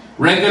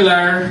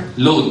regular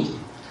load.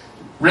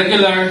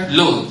 Regular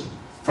load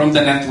from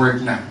the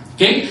network na.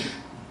 Okay?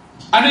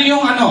 Bakit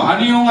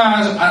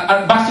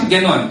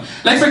ganon?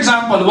 Like for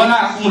example,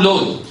 wala akong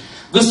load.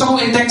 Gusto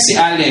kong i-text si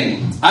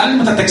Allen. Allen,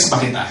 matatext ba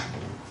kita?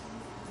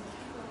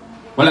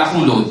 Wala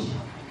akong load.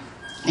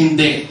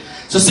 Hindi.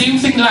 So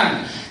same thing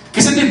lang.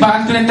 Kasi diba,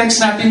 ang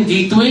tinetext natin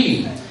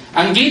gateway.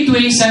 Ang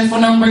gateway,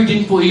 cellphone number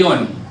din po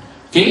iyon.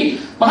 Okay?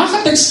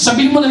 Makaka-text,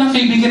 sabihin mo na lang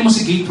kaibigan mo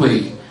si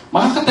gateway.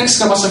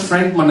 Makaka-text ka ba sa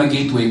friend mo na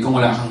gateway kung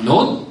wala kang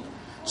load?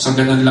 So,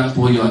 ganun lang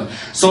po yun.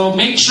 So,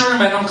 make sure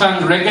meron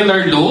kang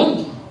regular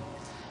load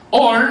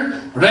or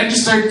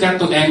registered ka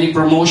to any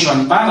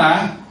promotion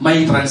para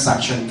may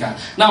transaction ka.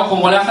 Now,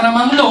 kung wala ka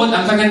namang load,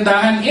 ang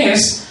kagandahan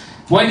is,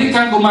 pwede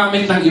kang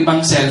gumamit ng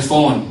ibang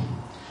cellphone.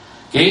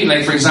 Okay?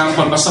 Like for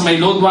example, basta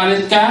may load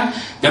wallet ka,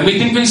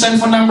 gamitin ko yung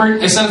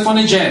cellphone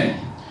ni Jen.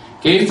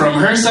 Okay? From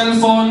her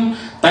cellphone,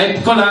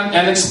 type ko lang,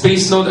 LX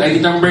space load,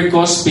 ID number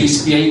ko,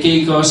 space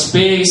PIK ko,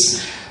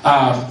 space,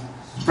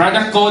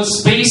 product code,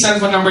 space,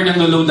 cellphone number na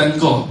naloadan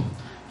ko.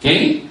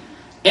 Okay?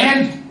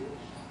 And,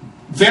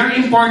 very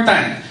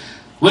important,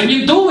 when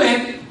you do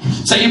it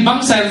sa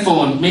ibang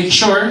cellphone, make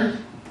sure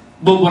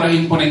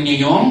buburahin po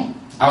ninyo yung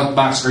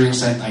outbox or yung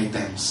sent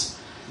items.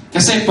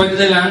 Kasi pwede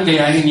nilang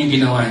gayahin yung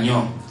ginawa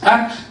nyo.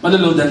 At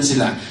maloloadan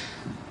sila.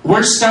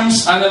 Worst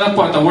comes,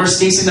 the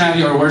worst case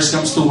scenario or worst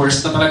comes to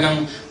worst na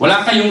talagang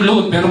wala kayong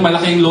load pero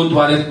malaki yung load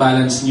wallet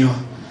balance nyo.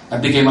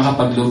 At di kayo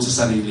makapag-load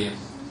sa sarili.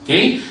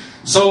 Okay?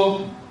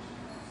 So,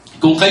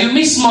 kung kayo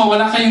mismo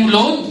wala kayong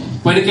load,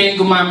 pwede kayong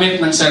gumamit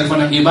ng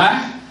cellphone ng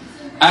iba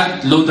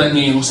at loadan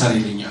nyo yung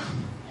sarili nyo.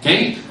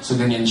 Okay? So,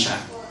 ganyan siya.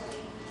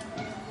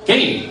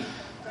 Okay.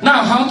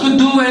 Now, how to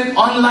do it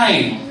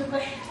online?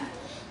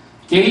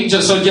 Okay?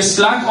 So, just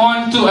log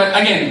on to,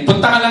 again,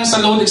 punta ka lang sa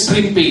Load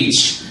Extreme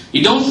page.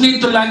 You don't need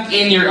to log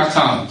in your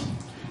account.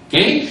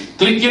 Okay?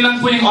 Click nyo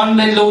lang po yung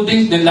online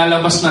loading, then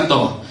lalabas na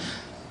to.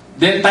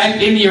 Then, type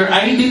in your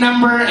ID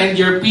number and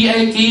your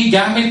PIK.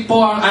 Gamit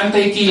po ang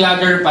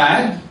anti-keylogger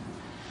pad.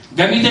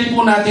 Gamitin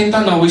po natin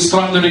ito, no? We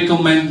strongly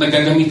recommend na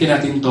gagamitin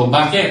natin to.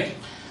 Bakit?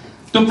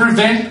 To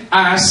prevent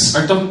us,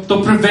 or to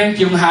prevent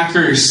yung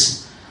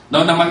hackers,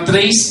 no, na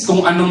matrace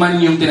kung ano man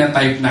yung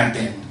tinatype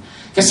natin.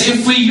 Kasi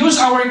if we use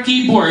our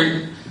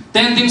keyboard,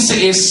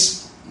 tendency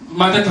is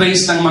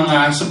matatrace ng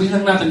mga,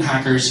 sabihin lang natin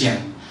hackers yan.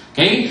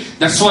 Okay?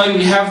 That's why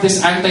we have this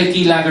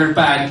anti-keylogger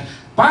pad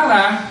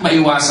para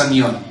maiwasan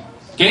yon.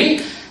 Okay?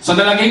 So,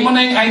 nalagay mo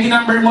na yung ID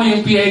number mo,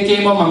 yung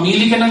PIK mo,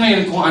 mamili ka na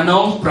ngayon kung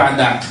anong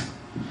product.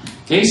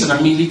 Okay, so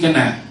namili ka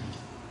na.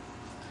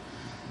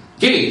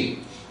 Okay,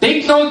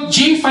 take note,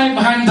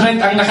 G500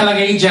 ang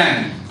nakalagay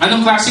dyan.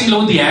 Anong klaseng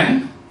load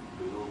yan?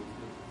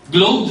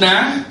 Globe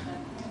na?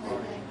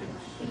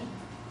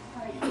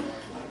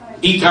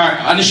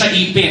 Ano siya,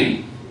 E-pin.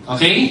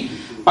 Okay?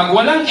 Pag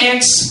walang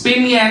X,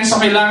 pin yan, so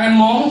kailangan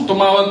mo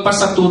tumawag pa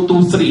sa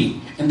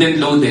 223 and then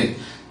load it.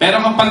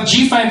 Pero kapag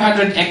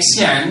G500X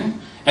yan,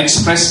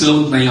 express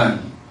load na yon.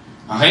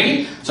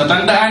 Okay? So,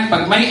 tandaan,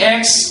 pag may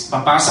X,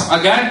 papasok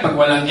agad. Pag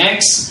walang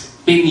X,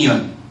 pin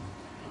yun.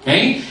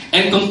 Okay?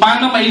 And kung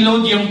paano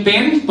may-load yung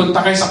pin,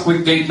 punta kayo sa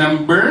quick guide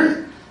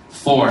number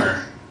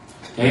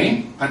 4.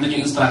 Okay? Andun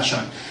yung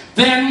instruction.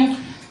 Then,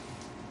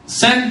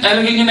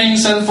 ilagay nyo na yung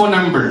cellphone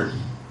number.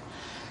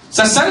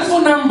 Sa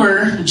cellphone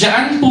number,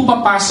 dyan po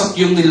papasok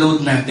yung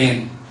niload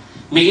natin.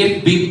 May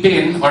it be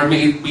PIN or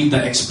may it be the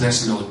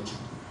express load.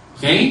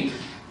 Okay?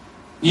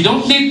 You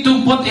don't need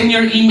to put in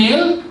your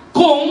email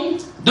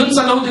kung dun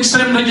sa load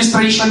extreme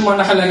registration mo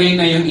nakalagay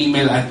na yung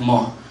email ad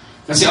mo.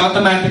 Kasi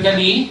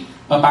automatically,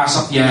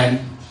 papasok yan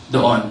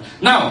doon.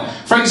 Now,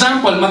 for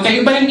example,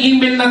 magkaiba yung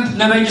email na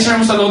na-register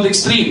mo sa load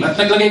extreme at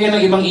naglagay ka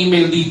ng ibang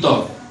email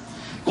dito.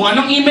 Kung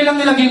anong email ang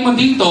nilagay mo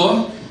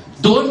dito,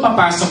 doon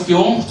papasok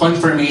yung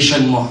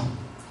confirmation mo.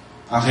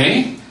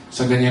 Okay?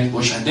 So, ganyan po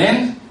siya.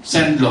 Then,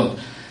 send load.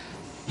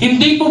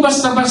 Hindi po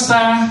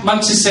basta-basta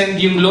magsisend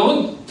yung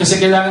load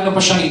kasi kailangan na pa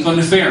siyang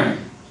i-confirm.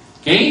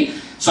 Okay?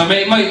 So,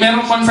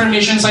 merong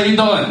confirmation sa'yo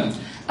doon.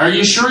 Are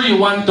you sure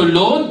you want to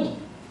load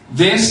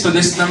this to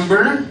this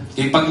number?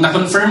 Okay, pag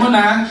na-confirm mo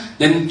na,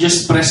 then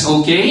just press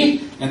OK.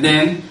 And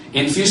then,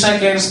 in few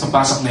seconds,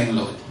 papasok na yung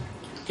load.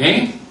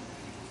 Okay?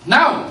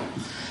 Now,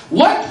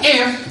 what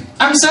if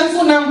ang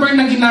cellphone number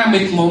na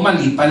ginamit mo,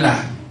 mali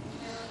pala?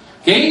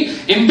 Okay?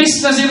 Imbis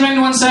na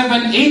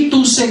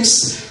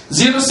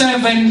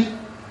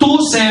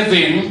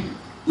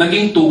 0917-826-0727,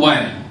 naging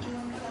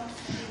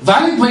 21.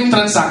 Valid ba yung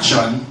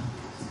transaction?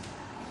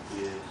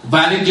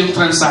 Valid yung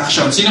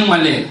transaction. Sinong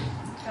mali?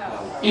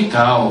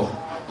 Ikaw.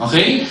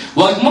 Okay?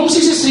 Huwag mong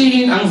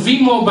sisisihin ang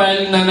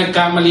VMobile na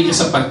nagkamali ka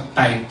sa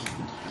pag-type.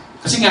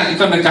 Kasi nga,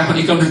 ikaw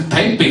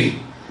nag-type eh.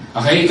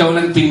 Okay? Ikaw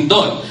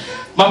nagpindot.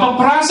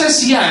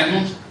 Mapaprocess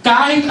yan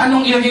kahit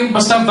anong ilagay.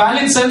 Basta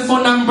valid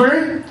cellphone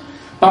number,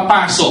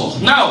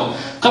 papasok. Now,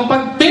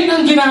 kapag PIN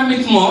ang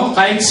ginamit mo,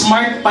 kahit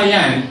smart pa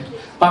yan,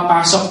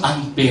 papasok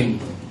ang PIN.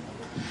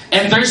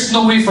 And there's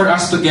no way for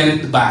us to get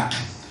it back.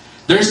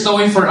 There's no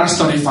way for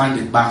us to refund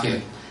it.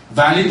 Bakit?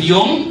 Valid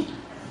yung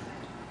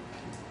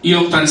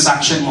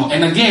transaction mo.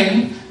 And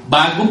again,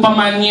 bago pa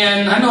man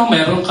yan,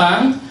 meron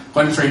kang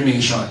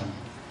confirmation.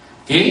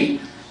 Okay?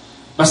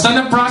 Basta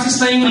na-process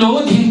na yung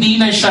load, hindi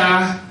na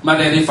siya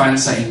ma-refund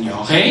sa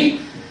inyo. Okay?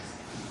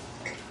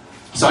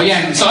 So,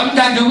 ayan. So, ang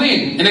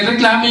gagawin?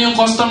 Nagreklamo yung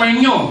customer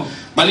nyo.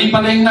 Mali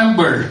pala yung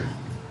number.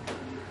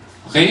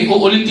 Okay?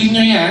 Uulitin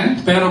nyo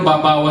yan, pero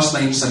babawas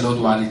na yung sa load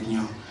wallet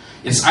nyo.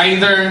 It's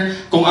either,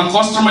 kung ang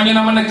customer nyo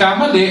naman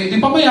nagkamali, di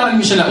pabayaran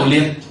nyo sila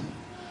ulit.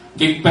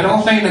 Okay, pero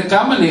kung kayo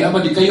nagkamali,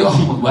 di kayo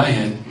ang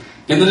magbayad.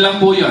 Ganun lang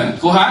po yun.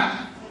 Kuha?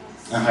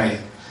 Okay.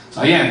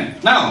 So, ayan.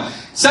 Now,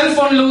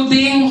 cellphone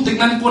loading,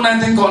 tignan po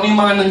natin kung ano yung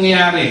mga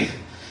nangyayari.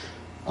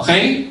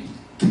 Okay?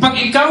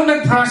 Kapag ikaw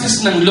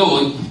nag-process ng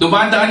load,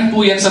 dumadaan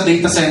po yan sa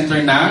data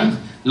center ng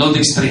load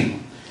extreme.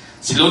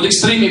 Si load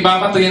extreme,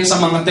 ibabato yan sa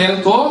mga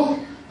telco,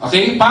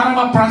 okay? Para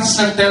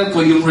ma-process ng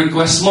telco yung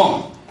request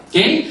mo.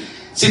 Okay?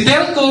 Si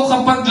telco,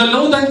 kapag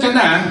loloadan ka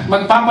na,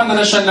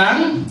 magpapadala siya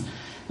ng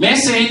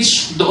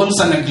message doon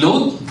sa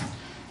nag-load.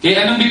 Okay,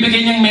 anong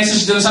bibigay niyang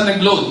message doon sa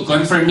nag-load?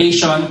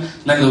 Confirmation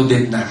na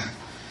loaded na.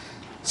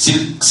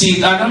 Si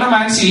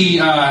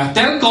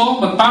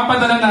telco,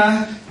 magpapadala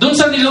na doon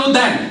sa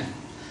niloadan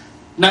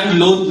ng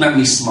load na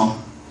mismo.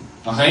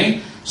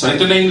 Okay? So,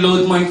 ito na yung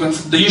load mo,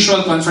 the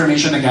usual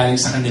confirmation na galing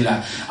sa kanila.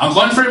 Ang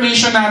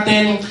confirmation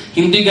natin,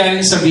 hindi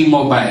galing sa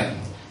VMobile.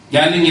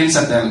 Galing yan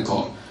sa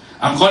telco.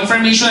 Ang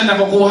confirmation na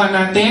nakukuha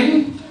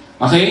natin,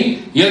 okay,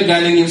 yun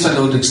galing yun sa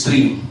load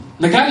extreme.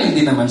 Nagaling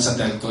din naman sa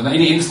telco, na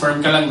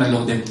ini-inform ka lang na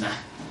loaded na.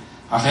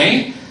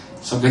 Okay?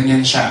 So,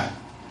 ganyan siya.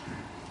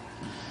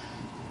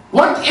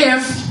 What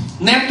if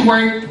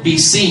network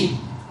busy?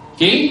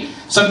 Okay?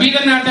 Sabihin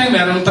na natin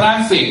merong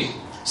traffic.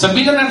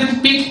 Sabihin na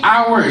natin peak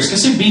hours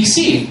kasi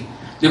busy.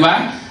 Di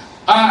ba?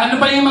 Ano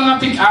pa yung mga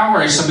peak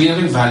hours? Sabihin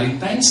natin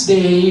Valentine's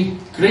Day,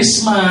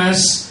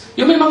 Christmas,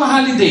 yung may mga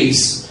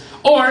holidays.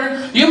 Or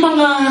yung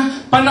mga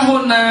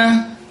panahon na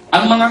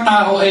ang mga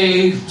tao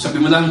ay, sabi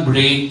mo lang,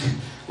 break,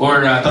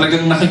 or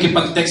talagang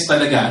nakikipag-text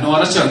talaga. Ano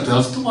oras yun?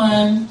 12 to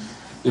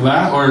 1.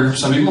 Diba? Or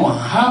sabi mo,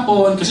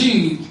 hapon,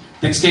 kasi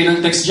text kayo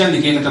ng text dyan,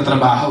 di kayo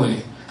nagtatrabaho eh.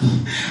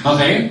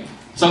 Okay?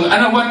 So,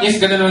 what if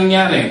ganun ang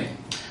nangyari?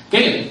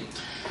 Okay.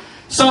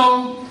 So,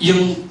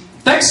 yung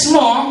text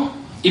mo,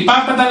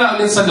 ipapadala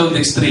ulit sa load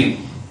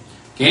extreme.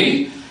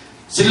 Okay?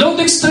 Si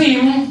load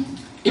extreme,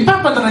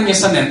 ipapadala niya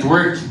sa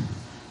network.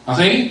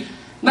 Okay?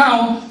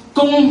 Now,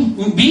 kung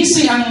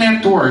busy ang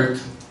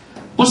network,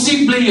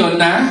 posible yon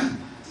na,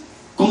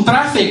 kung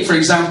traffic, for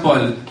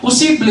example,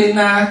 posible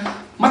na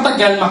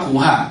matagal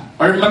makuha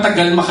or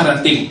matagal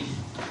makarating.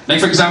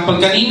 Like for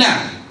example,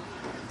 kanina,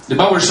 di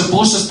ba, we're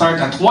supposed to start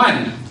at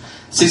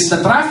 1. Since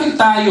the traffic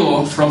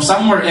tayo from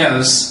somewhere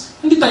else,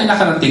 hindi tayo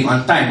nakarating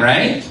on time,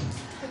 right?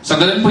 So,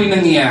 ganun po yung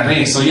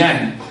nangyayari. So,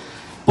 yan.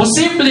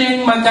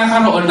 Posibleng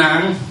magkakaroon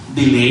ng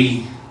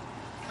delay.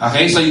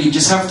 Okay? So, you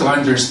just have to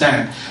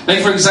understand.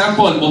 Like, for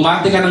example,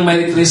 bumati ka ng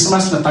Merry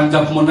Christmas,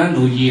 natanggap mo na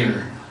New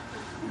Year.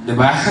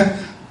 Diba?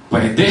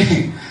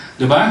 Pwede.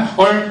 Diba?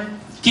 Or,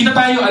 kita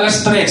tayo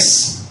alas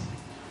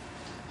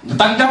 3.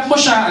 Natanggap mo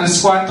siya, alas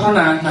 4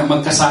 na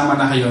magkasama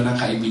na kayo ng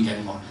kaibigan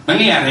mo.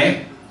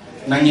 Nangyayari?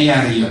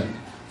 Nangyayari yun.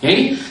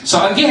 Okay?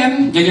 So,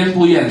 again, ganyan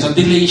po yan. So,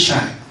 delay siya.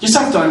 Just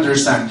have to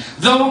understand.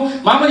 Though,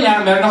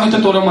 mamaya, meron ako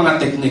itutulong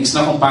mga techniques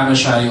na kung paano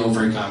siya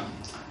i-overcome.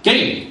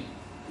 Okay?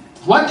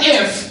 What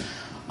if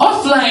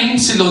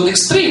offline si load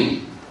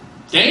extreme?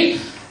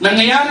 Okay?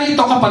 Nangyayari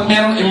ito kapag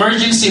merong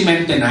emergency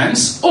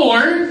maintenance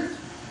or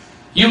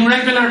yung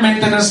regular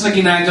maintenance na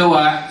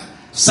ginagawa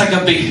sa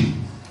gabi.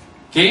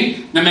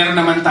 Okay? Na meron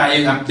naman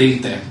tayong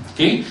update eh.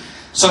 Okay?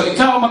 So,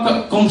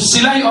 kung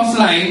sila ay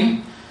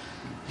offline,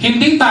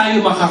 hindi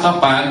tayo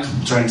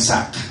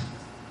makakapag-transact.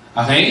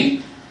 Okay?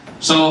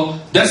 So,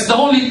 that's the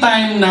only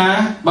time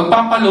na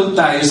magpapaload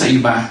tayo sa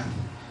iba.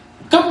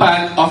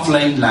 Kapag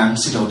offline lang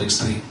si load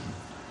extreme.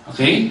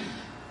 Okay?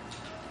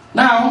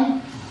 Now,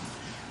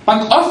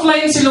 pag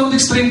offline si load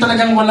extreme,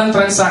 talagang walang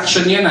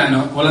transaction yan,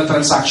 ano? Walang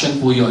transaction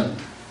po yun.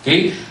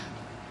 Okay?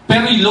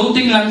 Pero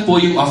loading lang po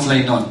yung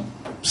offline nun.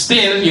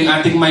 Still, yung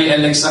ating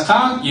myLX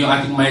account, yung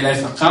ating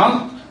myLIFE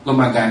account,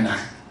 gumagana.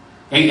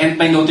 Okay? And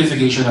may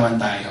notification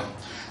naman tayo.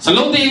 So,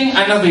 loading,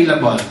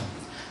 unavailable.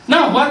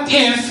 Now, what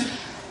if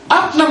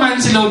up naman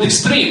si load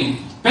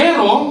extreme,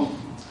 pero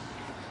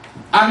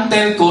ang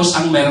telcos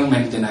ang merong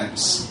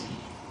maintenance?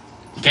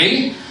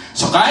 Okay?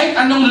 So, kahit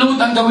anong load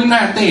ang gawin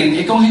natin,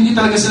 kung hindi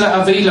talaga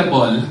sila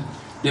available,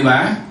 di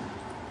ba?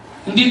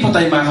 Hindi po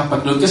tayo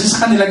makakapag-load kasi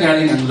sa kanila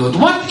galing ang load.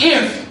 What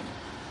if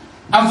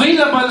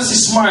available si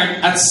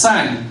Smart at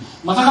Sun?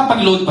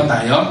 Makakapag-load pa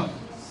tayo?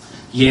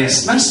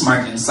 Yes, ng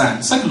Smart and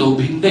Sun. Sa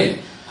Globe, hindi.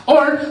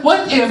 Or,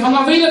 what if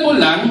ang available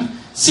lang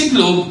si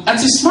Globe at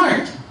si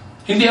Smart?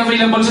 Hindi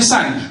available si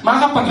Sun.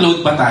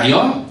 Makakapag-load pa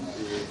tayo?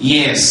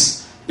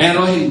 Yes.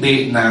 Pero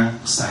hindi ng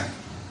Sun.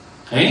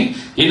 Okay?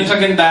 Yun ang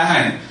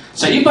kagandahan.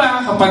 Sa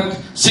iba,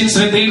 since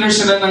retailer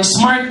sila ng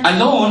Smart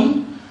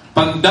alone,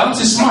 pag down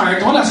si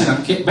Smart, wala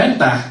silang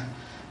benta.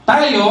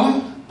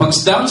 Tayo, pag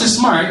down si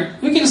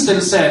Smart, we can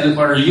still sell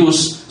or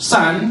use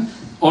Sun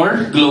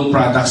or Globe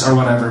products or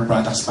whatever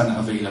products pa na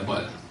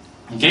available.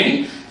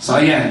 Okay? So,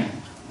 ayan.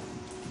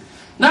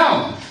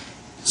 Now,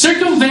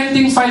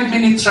 circumventing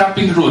 5-minute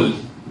trapping rule.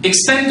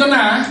 Extend ko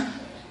na,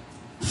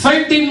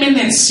 30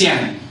 minutes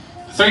yan.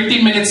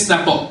 30 minutes na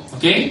po.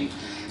 Okay?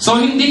 So,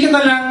 hindi ka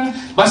na lang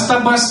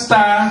basta-basta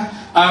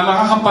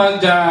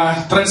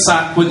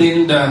makakapag-transact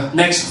within the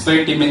next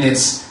 30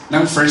 minutes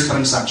ng first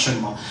transaction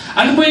mo.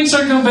 Ano po yung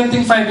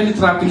circumventing 5-minute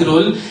trapping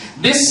rule?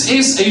 This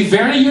is a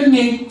very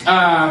unique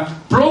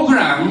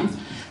program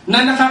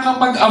na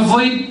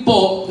nakakapag-avoid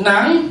po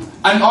ng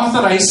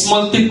unauthorized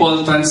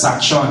multiple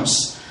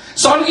transactions.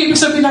 So, ano ibig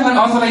sabihin ng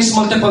unauthorized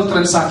multiple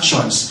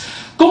transactions?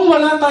 Kung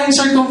wala tayong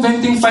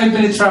circumventing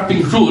 5-minute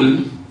trapping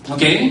rule,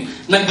 okay,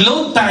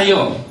 nag-load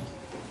tayo.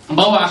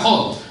 Bawa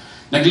ako,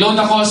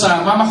 nag-load ako sa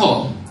mama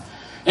ko.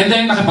 And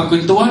then,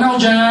 nakapagkwentuhan ako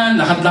dyan,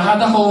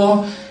 lakad-lakad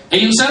ako.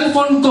 Yung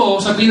cellphone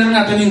ko, sabihin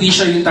na natin hindi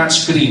siya yung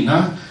touchscreen.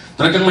 Ha?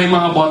 Talagang may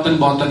mga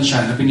button-button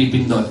siya na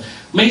pinipindot.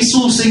 May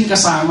susing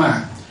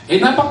kasama.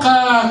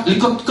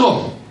 Napakalikot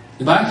ko.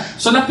 Diba?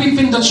 So,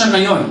 napipindot siya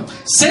ngayon.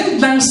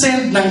 Send ng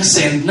send ng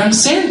send ng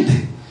send.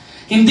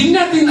 Hindi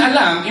natin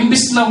alam,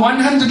 imbis na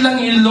 100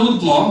 lang i-load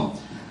mo,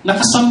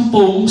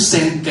 nakasampung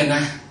send ka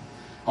na.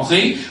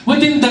 Okay?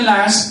 Within the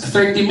last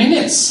 30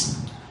 minutes.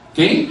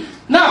 Okay?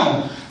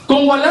 Now,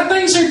 kung wala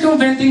tayong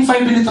circumventing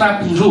 5-minute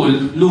trapping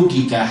rule,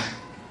 lugi ka.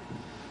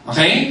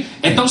 Okay?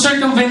 Itong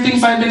circumventing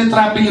 5-minute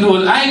trapping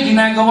rule ay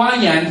ginagawa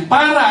yan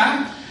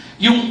para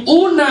yung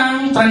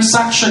unang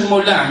transaction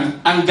mo lang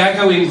ang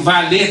gagawing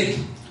valid.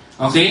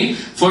 Okay?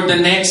 For the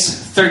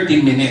next 30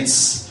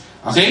 minutes.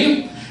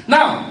 Okay?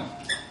 Now,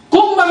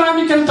 kung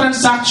marami kang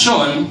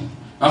transaction,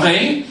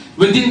 okay,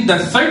 within the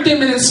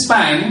 30-minute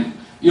span,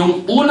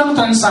 yung unang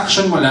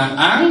transaction mo lang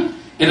ang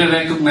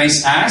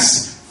i-recognize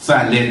as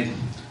valid.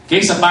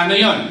 Okay, so paano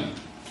yon?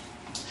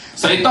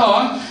 So ito,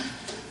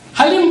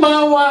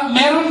 halimbawa,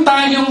 meron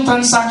tayong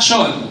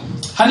transaction.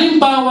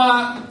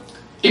 Halimbawa,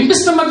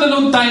 imbes na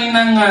mag-load tayo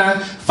ng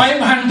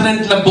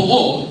 500 na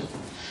buo,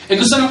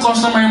 gusto ng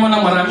customer mo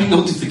ng maraming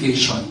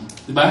notification.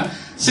 Diba?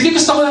 Sige,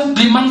 gusto ko ng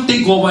 5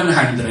 tigwa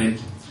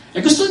 100.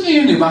 Gusto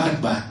niyo yun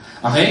bakit ba?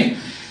 Okay?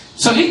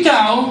 So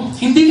ikaw,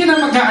 hindi ka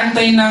na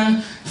mag-aantay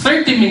ng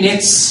 30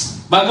 minutes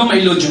bago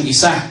ma-load yung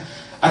isa.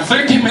 At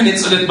 30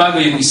 minutes ulit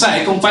bago yung isa.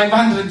 Kung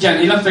 500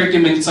 yan, ilang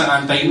 30 minutes ang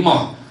antayin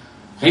mo?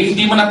 Okay?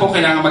 Hindi mo na po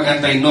kailangan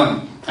mag-antay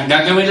nun. Ang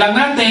gagawin lang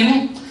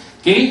natin,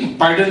 okay,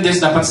 pardon this,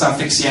 dapat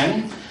suffix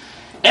yan.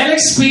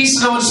 LX space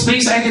load,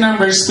 space ID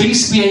number,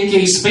 space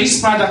PIK,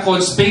 space product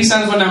code, space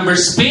cellphone number,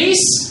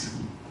 space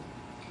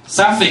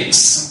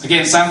suffix.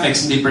 Again,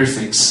 suffix, hindi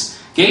prefix.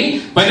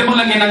 Okay? Pwede mo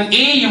lagyan ng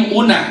A yung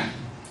una.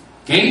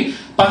 Okay?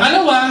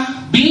 Pangalawa,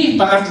 B,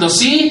 pangatlo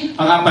C,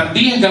 pang-apat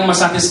D, hanggang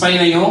masatisfy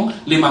na yung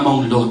 5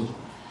 mong load.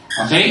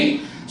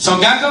 Okay?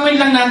 So, gagawin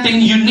lang natin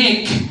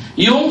unique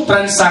yung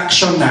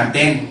transaction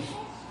natin.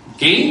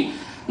 Okay?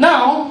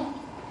 Now,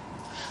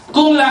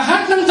 kung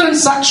lahat ng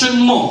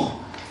transaction mo,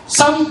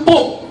 10,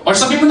 or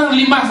sabihin mo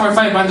ng 5 for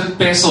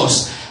 500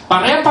 pesos,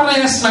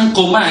 pare-parehas ng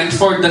command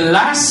for the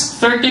last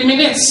 30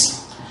 minutes,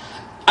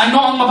 ano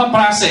ang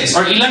mapaprocess?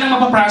 Or ilan ang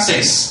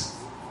mapaprocess?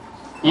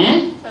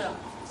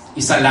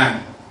 Isa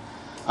lang.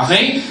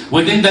 Okay?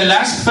 Within the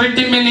last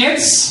 30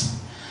 minutes,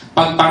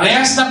 pag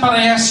parehas na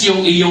parehas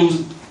yung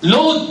iyong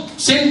load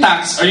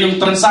syntax or yung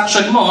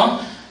transaction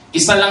mo,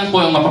 Isa lang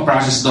po ang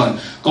mapaprocess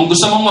doon. Kung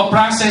gusto mong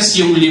maprocess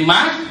yung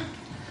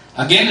 5,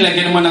 again,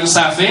 lagyan mo ng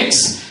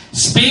suffix,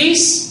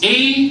 space A,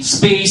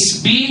 space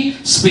B,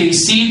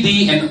 space C,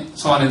 D, and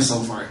so on and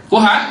so forth.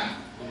 Kuha?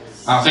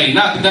 Okay,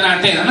 now, tignan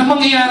natin. Anong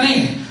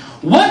mangyayari?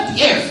 What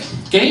if,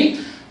 okay,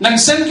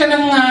 nag-send ka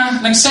ng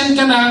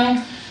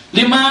 5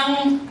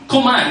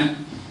 command,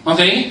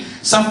 okay,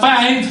 sa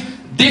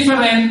 5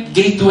 different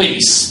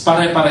gateways,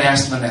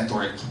 pare-parehas na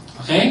network.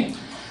 Okay?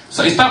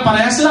 So, ito,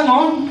 parehas lang,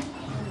 oh.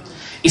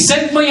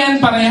 I-set mo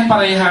yan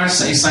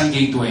pareha-parehas sa isang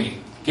gateway.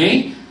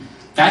 Okay?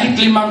 Kahit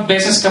 5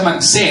 beses ka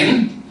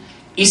mag-send,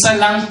 isa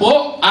lang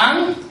po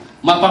ang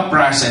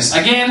mapaprocess.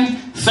 Again,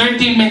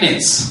 30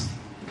 minutes.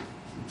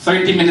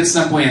 30 minutes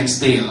na po yan,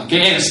 stale.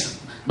 Okay?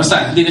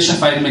 Basta, hindi na siya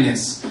 5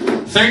 minutes.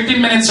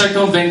 30 minutes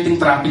circumventing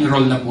trapping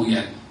roll na po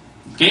yan.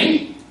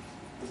 Okay?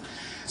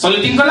 So,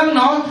 ulitin ko lang,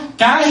 no?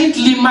 Kahit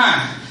 5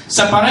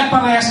 sa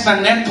pare-parehas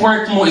na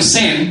network mo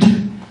i-send,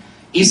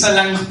 isa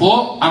lang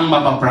po ang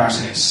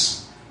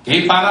mapaprocess.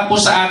 Okay? Para po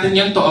sa atin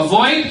yun to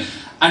avoid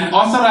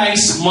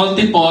unauthorized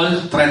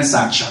multiple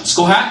transactions.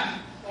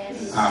 Kuha?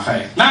 Yes.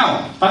 Okay.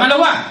 Now,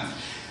 pangalawa,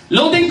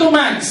 loading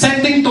command,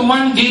 sending to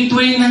one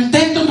gateway ng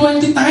 10 to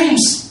 20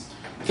 times.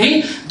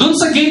 Okay? Doon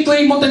sa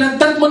gateway mo,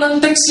 tinagdag mo ng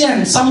text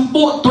yan. 10,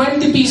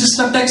 20 pieces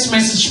na text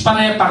message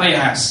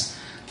pare-parehas.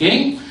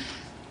 Okay?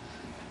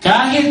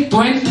 Kahit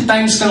 20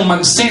 times kang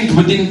mag-send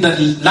within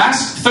the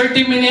last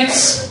 30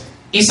 minutes,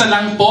 isa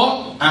lang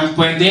po ang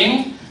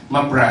pwedeng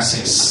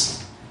ma-process.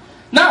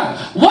 Now,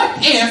 what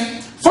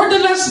if for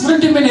the last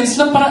 20 minutes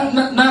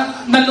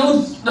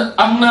na-load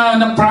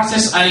ang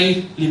process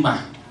ay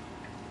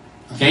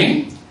 5?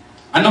 Okay?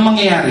 Ano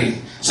mangyayari?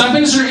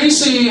 Sabi ni Sir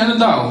AC, ano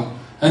daw?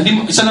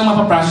 Isa lang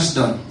mapaprocess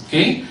doon.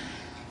 Okay?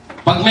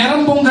 Pag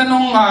meron pong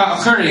ganong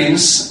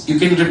occurrence, you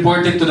can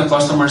report it to the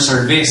customer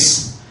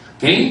service.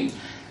 Okay?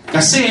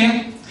 Kasi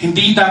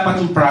hindi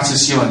dapat yung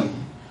process yon.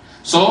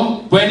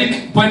 So,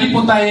 pwede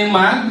po tayong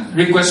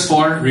mag-request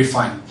for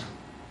refund.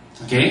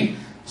 Okay?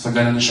 So,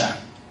 ganun na siya.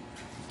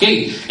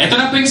 Okay. Ito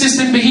na po yung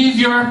system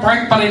behavior,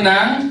 part pa rin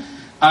ng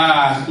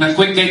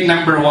quick guide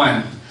number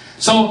 1.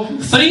 So,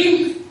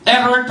 3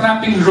 error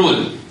trapping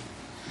rule.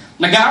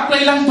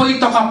 Nag-a-apply lang po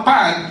ito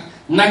kapag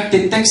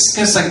nagte-text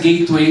ka sa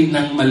gateway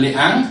ng mali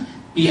ang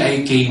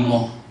PIK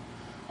mo.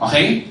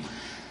 Okay?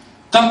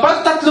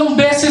 Kapag 3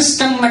 beses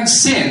kang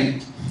nag-send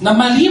na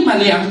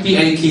mali-mali ang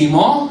PIK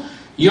mo,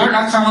 your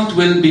account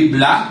will be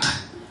blocked,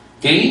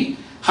 okay,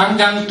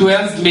 hanggang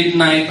 12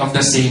 midnight of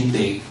the same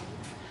day.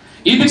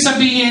 Ibig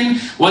sabihin,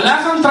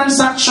 wala kang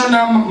transaction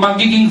na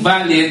magiging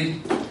valid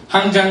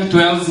hanggang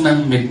 12 ng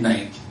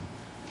midnight.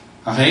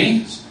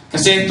 Okay?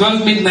 Kasi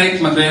 12 midnight,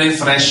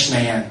 magre-refresh na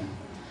yan.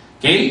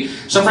 Okay?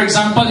 So for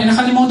example,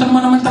 nakalimutan mo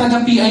naman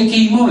talaga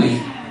PIK mo eh.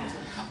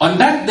 On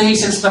that day,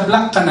 since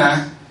na-block ka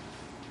na,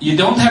 you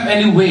don't have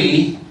any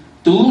way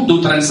to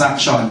do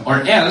transaction.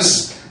 Or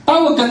else,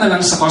 tawag ka na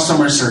lang sa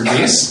customer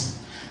service,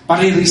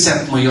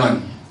 pari-reset mo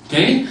yon.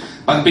 Okay?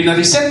 Pag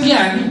pina-reset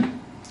yan,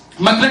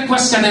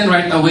 mag-request ka din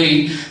right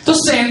away to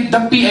send the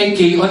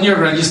PIK on your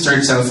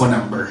registered cell phone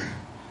number.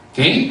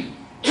 Okay?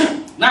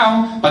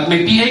 Now, pag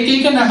may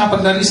PIK ka na, kapag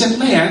na-reset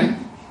na yan,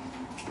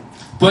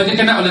 pwede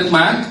ka na ulit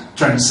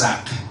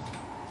mag-transact.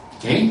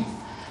 Okay?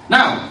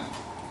 Now,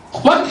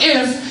 what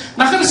if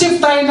naka-receive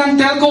tayo ng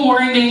telco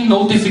warning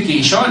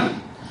notification?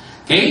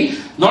 Okay?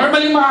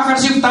 Normally,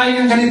 makaka-receive tayo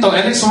ng ganito,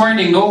 LX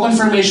warning, no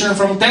confirmation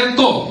from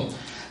telco.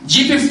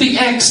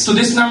 G50X to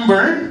this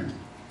number,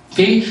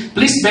 okay?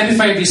 Please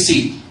verify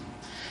receipt.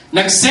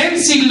 Nag-send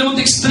si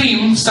load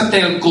extreme sa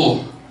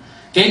telco.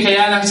 Okay?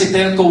 Kaya lang si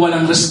telco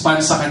walang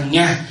response sa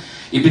kanya.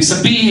 Ibig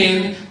sabihin,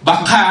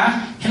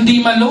 baka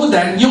hindi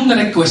ma-loadan yung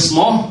na-request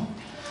mo.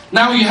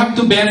 Now, you have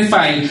to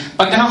verify.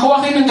 Pag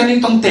nakakuha kayo ng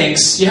ganitong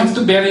text, you have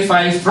to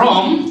verify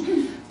from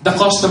the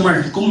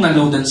customer kung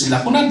na-loadan sila.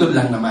 Kung nandun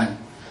lang naman.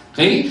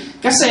 Okay?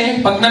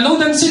 Kasi, pag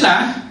na-loadan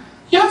sila,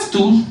 you have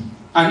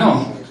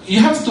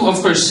to, of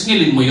course,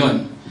 singilin mo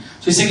yon.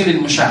 So,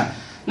 singilin mo siya.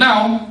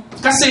 Now,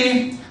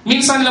 kasi,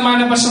 minsan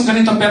lumalabas yung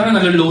ganito pero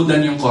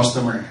naloloadan yung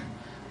customer.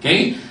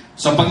 Okay?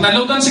 So, pag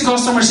naloadan si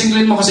customer,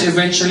 singilin mo kasi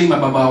eventually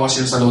mababawas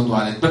yun sa load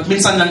wallet. But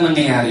minsan lang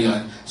nangyayari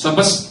yun. So,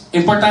 mas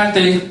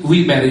importante,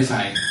 we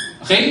verify.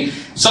 Okay?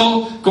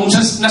 So, kung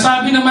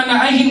nasabi naman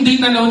na ay hindi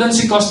naloadan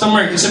si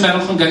customer kasi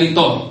meron kang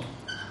ganito,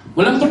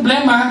 walang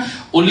problema,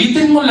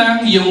 ulitin mo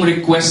lang yung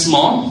request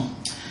mo,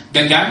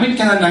 gagamit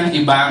ka na ng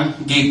ibang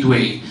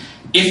gateway.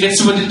 If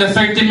it's within the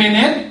 30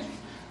 minute,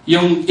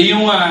 yung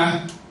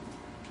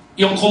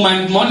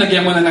command mo,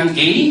 lagyan mo na ng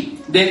A,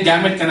 then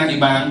gamit ka ng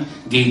ibang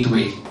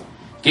gateway.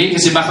 Okay?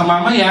 Kasi baka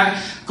mamaya,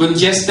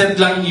 congested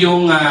lang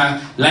yung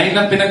line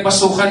na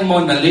pinagpasukan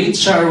mo, na late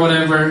siya or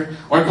whatever,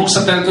 or kung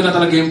sa telco na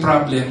talaga yung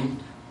problem,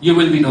 you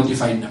will be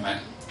notified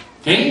naman.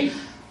 Okay?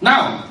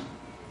 Now,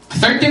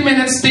 30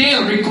 minutes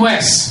stale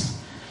request.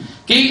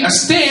 Okay? A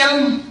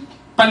stale,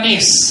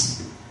 panis.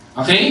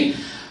 Okay?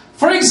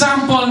 For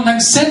example,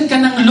 nag-send ka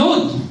ng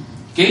load.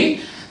 Okay?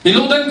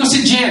 Niloadan ko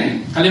si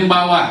Jen,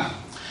 halimbawa.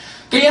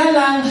 Kaya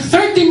lang,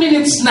 30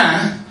 minutes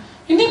na,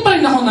 hindi pa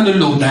rin ako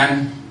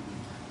naluloadan.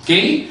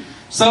 Okay?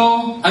 So,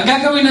 ang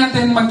gagawin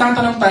natin,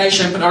 magtatanong tayo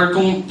syempre, or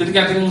kung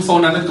titignan natin yung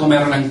phone natin kung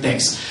meron ng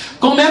text.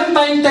 Kung meron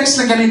tayong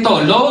text na ganito,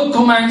 load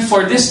command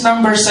for this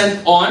number sent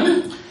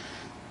on,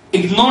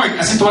 ignored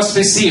as it was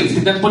received.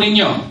 Tignan po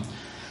ninyo.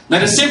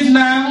 Na-receive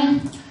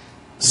ng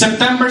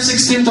September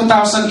 16,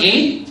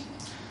 2008.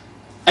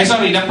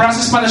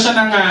 Na-process pala siya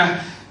ng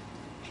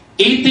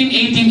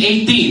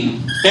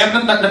 18-18-18. Pero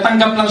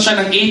natanggap lang siya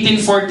ng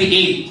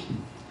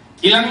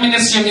 18-48. Ilang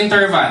minutes yung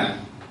interval?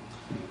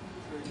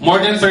 More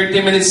than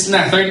 30 minutes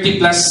na. 30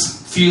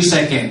 plus few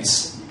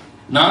seconds.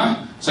 No?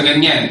 So,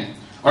 ganyan.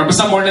 Or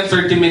basta more than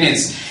 30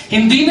 minutes.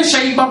 Hindi na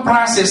siya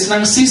ipaprocess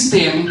ng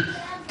system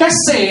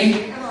kasi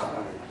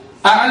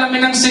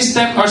aalamin ng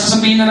system or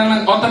sasabihin na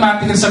lang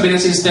automatically sabihin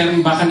ng system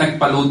baka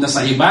nagpa-load na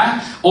sa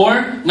iba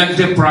or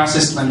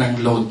nagre-process na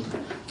ng load.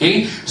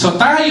 Okay? So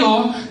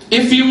tayo,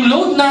 if yung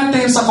load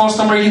natin sa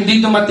customer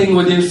hindi dumating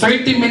within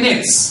 30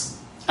 minutes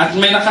at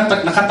may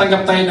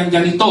nakatanggap tayo ng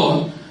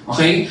ganito,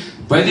 okay?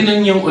 Pwede na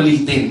niyong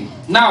ulitin.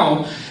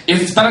 Now,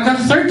 if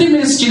talagang 30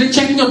 minutes,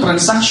 check nyo,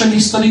 transaction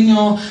history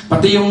nyo,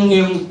 pati yung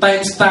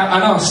time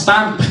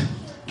stamp.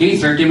 Okay,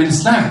 30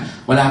 minutes na.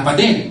 Wala pa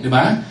din, di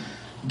ba?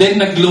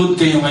 Then, nag-load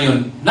kayo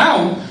ngayon.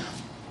 Now,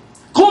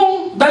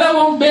 kung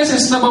 2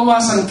 beses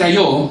nabawasan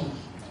kayo,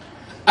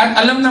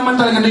 at alam naman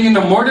talaga ninyo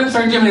na more than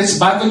 30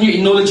 minutes bago nyo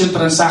inulit yung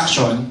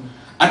transaction,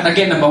 at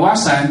again,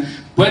 nabawasan,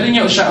 pwede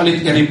nyo siya ulit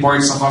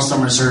i-report sa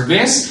customer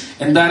service,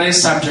 and that is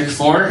subject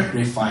for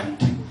refund.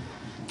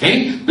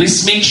 Okay?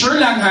 Please make sure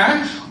lang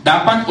ha,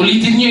 dapat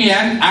ulitin nyo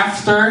yan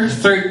after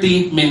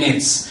 30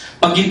 minutes.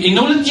 Pag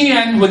inulit nyo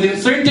yan within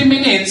 30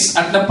 minutes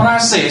at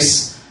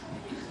na-process,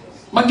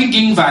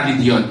 magiging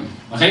valid yon.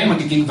 Okay?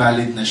 Magiging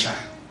valid na siya.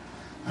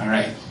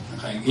 Alright.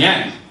 Okay.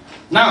 Yan.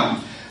 Now,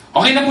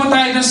 okay na po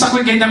tayo dun sa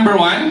quick guide number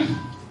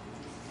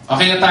 1.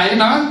 Okay na tayo,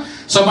 no?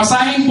 So,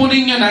 basahin po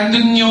ninyo,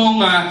 nandun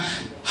yung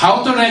how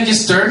to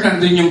register,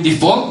 nandun yung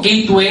default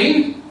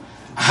gateway,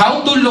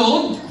 how to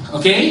load,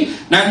 okay?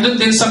 Nandun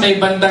din sa may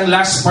bandang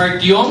last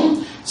part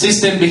yung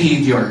system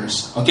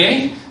behaviors.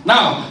 Okay?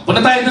 Now,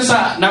 punta tayo dun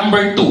sa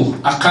number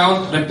 2,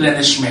 account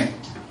replenishment.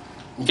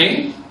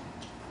 Okay?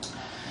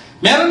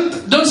 Meron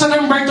doon sa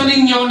number 2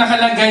 ninyo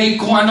nakalagay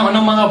kung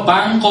ano-ano mga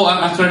bangko ang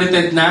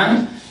accredited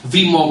ng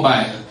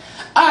VMobile.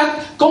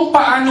 At kung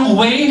paano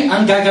way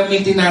ang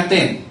gagamitin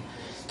natin.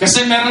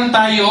 Kasi meron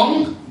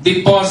tayong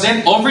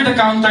deposit,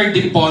 over-the-counter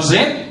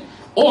deposit,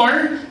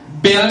 or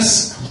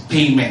bills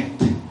payment.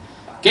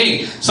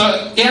 Okay, so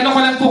i-ano ko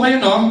lang po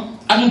kayo, no?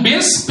 Ang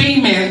bills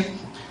payment,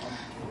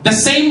 the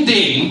same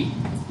day,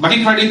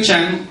 makikredit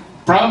yan,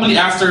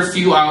 probably after a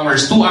few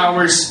hours, 2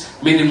 hours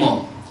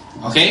minimum.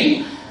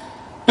 Okay?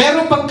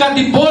 Pero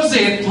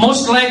pagka-deposit,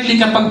 most likely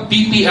kapag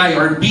PPI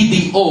or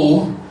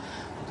BDO,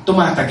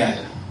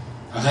 tumatagal.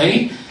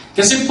 Okay?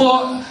 Kasi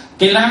po,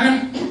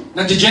 kailangan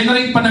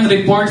nag-generate pa ng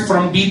report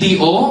from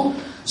BDO.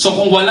 So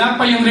kung wala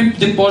pa yung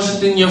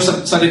deposit niyo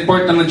sa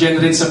report na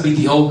nag-generate sa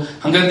BDO,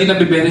 hanggang di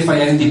na-verify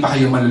yan, hindi pa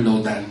kayo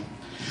maloloadan.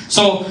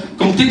 So,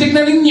 kung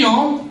titignan ninyo,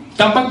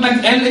 kapag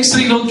nag-LX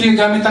reload kayo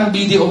gamit ang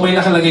BDO, may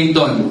nakalagay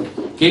doon.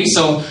 Okay,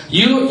 so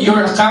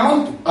your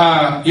account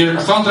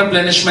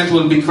replenishment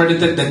will be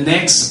credited the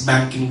next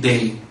banking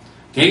day.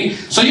 Okay?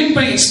 So yun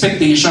pa yung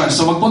expectation.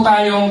 So wag po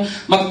tayong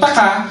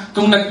magtaka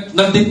kung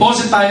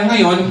nag-deposit tayo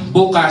ngayon,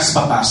 bukas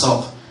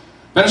papasok.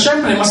 Pero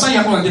syempre,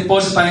 masaya kung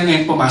nag-deposit tayo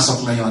ngayon,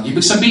 pumasok ngayon.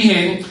 Ibig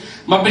sabihin,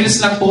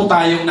 mabilis lang po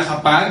tayong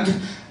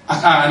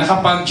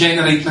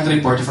nakapag-generate ng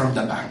report from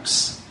the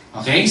banks.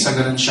 Okay? So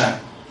ganun siya.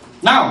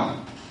 Now,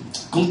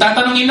 kung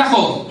tatanungin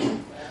ako,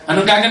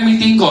 anong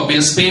gagamitin ko?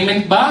 Bills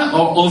payment ba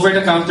o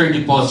over-the-counter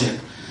deposit?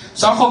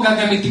 So ako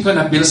gagamitin ko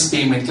na bills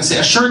payment kasi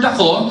assured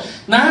ako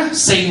na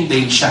same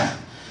day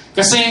siya.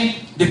 Kasi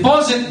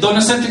deposit,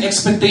 doon na set yung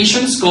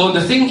expectations ko.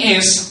 The thing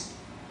is,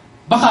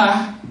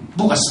 baka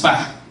bukas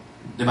pa.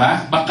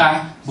 Diba?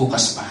 Baka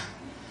bukas pa.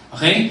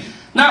 Okay?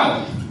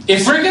 Now,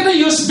 if we're gonna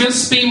use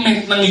bills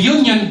payment ng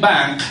Union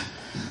Bank,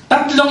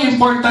 3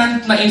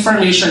 important na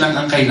information lang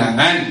ang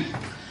kailangan.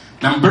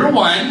 Number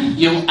 1,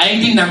 yung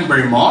ID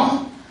number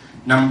mo.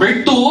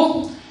 Number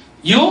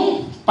 2,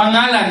 yung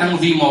pangalan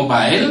ng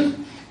VMobile.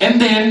 And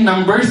then,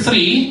 number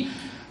 3,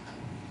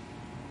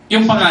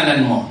 yung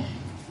pangalan mo.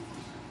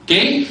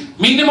 Okay?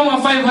 Minimum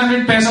of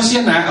 500 pesos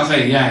yan ha.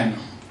 Okay, yan.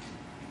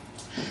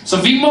 So,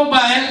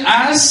 VMobile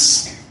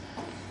as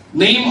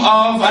name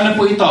of, ano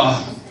po ito?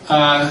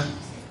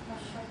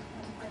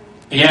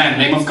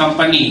 Ayan, name of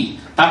company.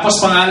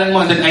 Tapos pangalan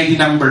mo and then ID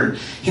number.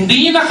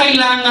 Hindi nyo na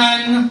kailangan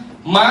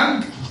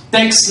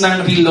mag-text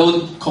ng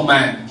reload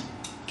command.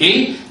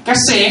 Okay?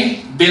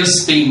 Kasi,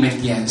 bills payment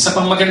yan. Isa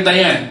pang maganda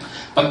yan.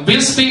 Pag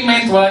bills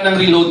payment, wala ng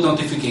reload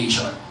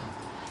notification.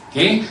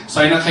 Okay?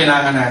 So, yun ang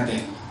kailangan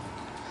natin.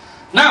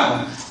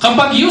 Now,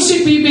 kapag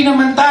UCPB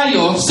naman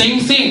tayo, same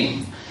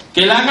thing.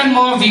 Kailangan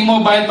mo,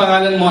 VMobile,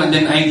 pangalan mo, and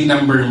then ID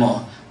number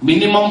mo.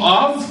 Minimum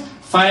of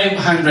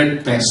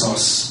 500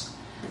 pesos.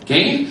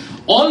 Okay?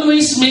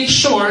 Always make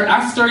sure,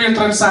 after your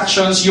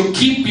transactions, you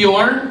keep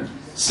your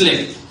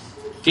slip.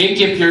 Okay?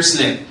 Keep your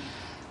slip.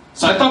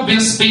 So ito,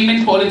 bills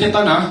payment po ulit ito,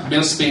 no?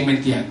 Bills payment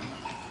yan.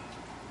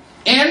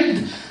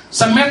 And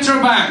sa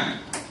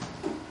Metrobank,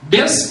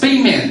 bills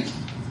payment.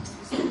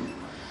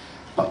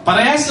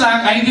 Parehas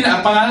lang, ID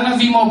na, pangalan ng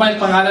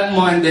VMobile, pangalan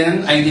mo, and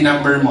then ID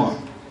number mo.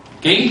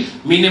 Okay?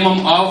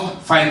 Minimum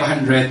of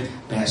 500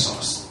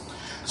 pesos.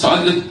 So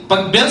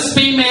pag bills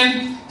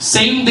payment,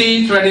 same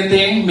day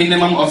crediting,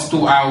 minimum of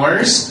 2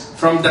 hours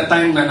from the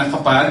time na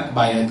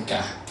nakapagbayad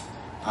ka.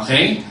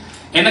 Okay?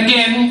 And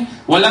again,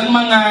 walang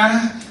mga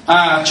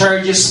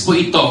charges po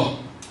ito.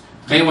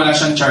 Okay? Wala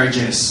siyang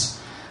charges.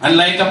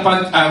 Unlike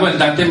kapag,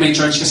 dati may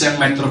charge kasi ang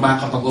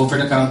Metrobank kapag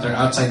over-the-counter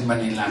outside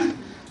Manila.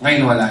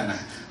 Ngayon wala na.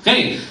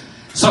 Okay.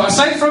 So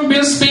aside from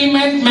bills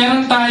payment,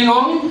 meron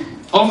tayong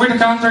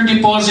over-the-counter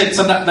deposit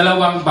sa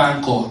dalawang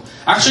bangko.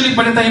 Actually,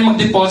 pwede tayong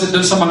mag-deposit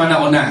doon sa mga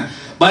nauna.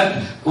 But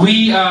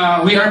we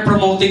are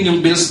promoting yung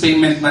bills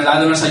payment na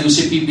lalo na sa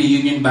UCPB,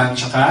 Union Bank,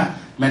 tsaka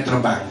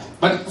Metrobank.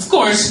 But of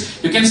course,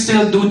 you can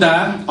still do the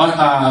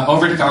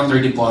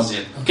over-the-counter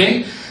deposit.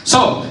 Okay?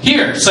 So,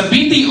 here, sa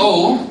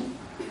BDO,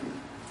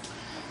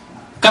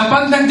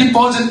 kapag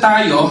nag-deposit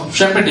tayo,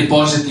 syempre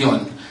deposit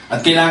yon.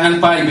 At kailangan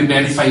pa,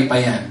 i-verify pa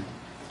yan.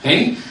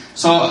 Okay?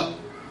 So,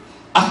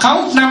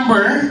 account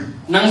number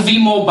ng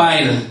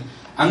VMobile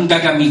ang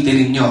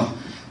gagamitin ninyo.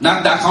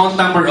 Not the account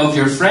number of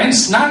your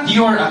friends, not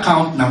your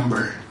account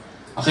number.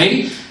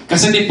 Okay?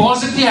 Kasi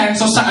deposit yan,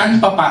 so saan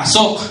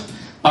papasok?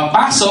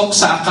 Papasok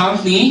sa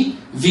account ni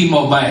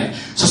VMobile.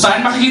 So,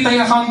 saan makikita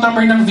yung account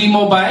number ng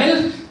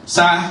VMobile?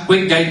 Sa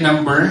quick guide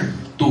number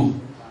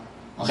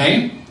 2.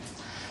 Okay?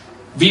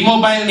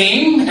 VMobile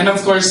name, and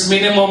of course,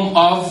 minimum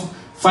of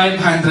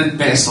 500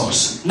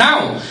 pesos.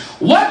 Now,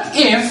 what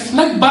if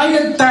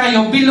nagbayad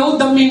tayo below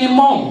the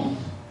minimum?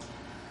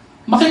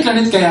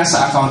 Makikredit kaya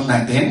sa account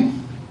natin?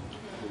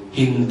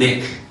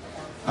 Hindi.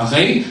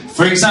 Okay?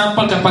 For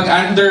example, kapag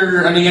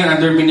under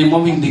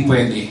minimum, hindi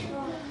pwede.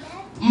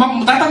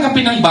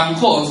 Tatanggapin ng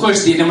bangko. Of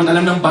course, di naman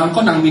alam ng bangko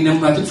na ang minimum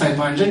natin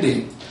 500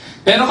 eh.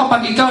 Pero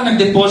kapag ikaw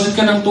nag-deposit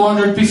ka ng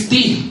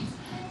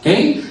 250,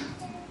 okay?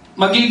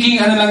 Magiging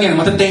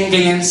matatengga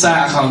yan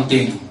sa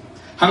accounting.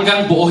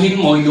 Hanggang buuhin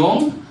mo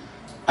yung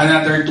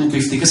another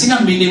 250. Kasi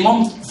nga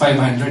minimum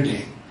 500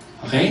 eh.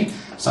 Okay?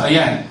 So,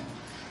 ayan.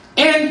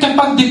 And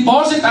kapag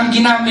deposit ang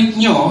ginamit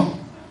nyo,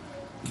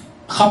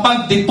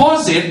 kapag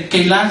deposit,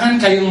 kailangan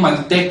kayong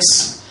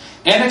mag-text.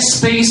 NX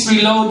space,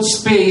 reload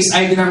space,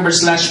 ID number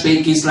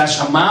 /pay key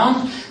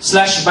 /amount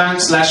 /bank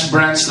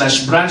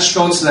 /branch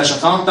code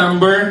 /account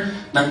number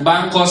ng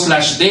bangko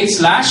 /date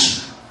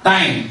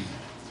 /time.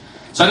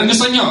 So, anong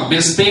gusto nyo?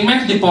 Bills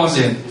payment,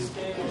 deposit?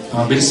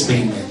 Bills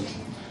payment.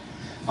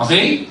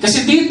 Okay?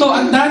 Kasi dito,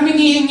 ang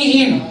daming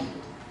hihingiin.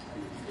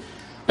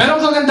 Pero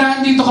ang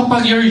kagandahan dito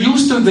kapag you're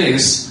used to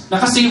this,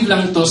 nakasave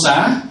lang to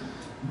sa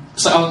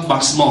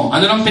outbox mo.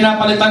 Ano lang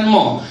pinapalitan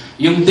mo?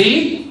 Yung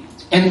date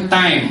and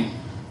time.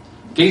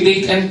 Okay,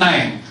 date and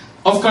time.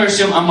 Of course,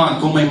 yung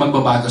amount, kung may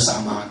magbabago sa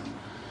amount.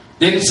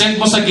 Then, send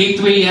mo sa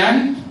gateway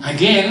yan.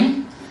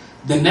 Again,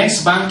 the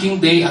next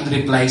banking day ang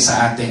reply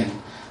sa atin.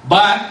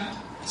 But,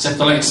 set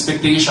ko lang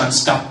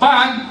expectations.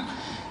 Kapag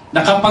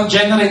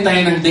nakapag-generate tayo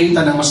ng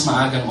data ng mas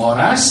maagang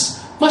oras,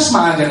 mas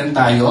maaga rin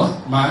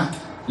tayo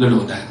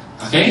maluludan.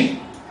 Okay?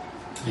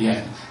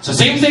 Ayan. So,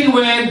 same thing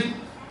with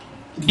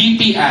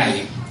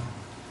BPI.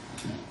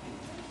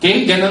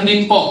 Okay? Ganon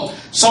din po.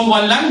 So,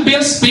 walang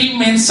bills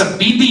payment sa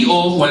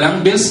BDO, walang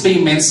bills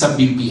payment sa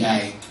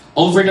BPI.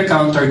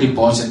 Over-the-counter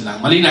deposit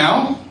lang.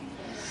 Malinaw?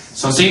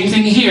 So, same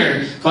thing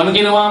here. Kung ano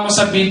ginawa mo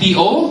sa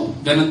BDO,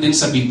 ganon din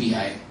sa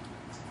BPI.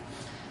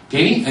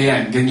 Okay?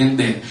 Ayan, ganyan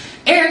din.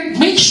 And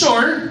make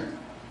sure,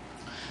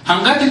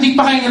 hanggat hindi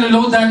pa kayo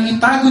naloloadan,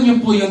 itago nyo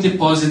po yung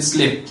deposit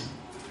slip.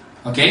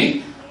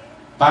 Okay?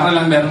 Para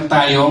lang meron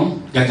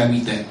tayong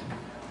gagamitin.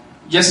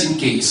 Just in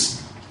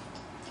case.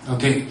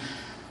 Okay.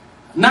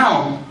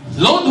 Now,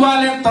 load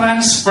wallet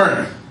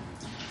transfer.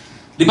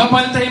 Di ba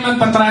pwede tayo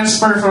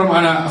magpa-transfer from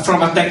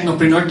a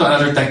technopreneur to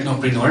another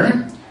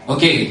technopreneur?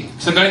 Okay.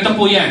 So, ganito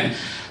po yan.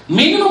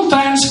 Minimum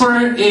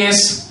transfer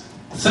is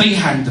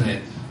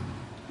 300.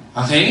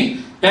 Okay?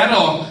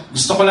 Pero,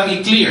 gusto ko lang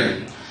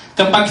i-clear.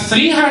 Kapag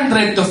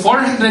 300 to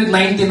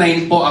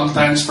 499 po ang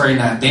transfer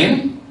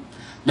natin,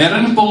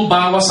 meron pong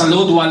bawas sa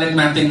load wallet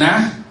natin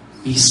na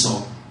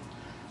piso.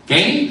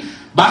 Okay?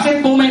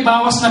 Bakit po may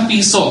bawas na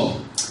piso?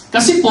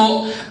 Kasi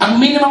po,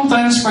 ang minimum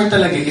transfer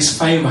talaga is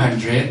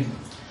 500.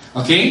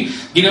 Okay?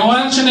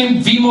 Ginawa lang siya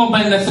ng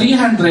VMobile na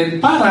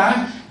 300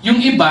 para yung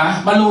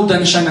iba,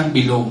 maloadan siya ng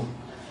below.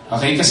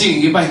 Okay? Kasi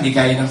yung iba, hindi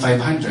kaya ng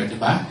 500, di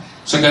ba?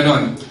 So,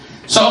 ganun.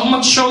 So, ang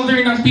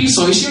mag-shoulder ng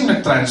piso is yung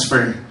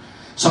nag-transfer.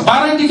 So,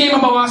 para hindi kayo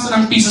mabawasan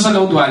ng piso sa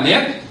load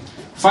wallet,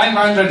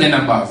 500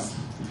 and above.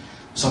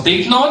 So,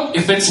 take note,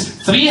 if it's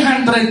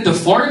 300 to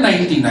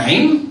 499,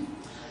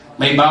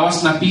 may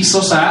bawas na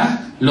piso sa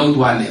load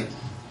wallet.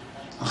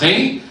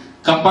 Okay?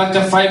 Kapag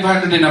ka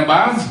 500 and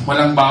above,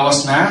 walang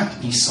bawas na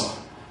piso.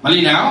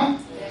 Malinaw?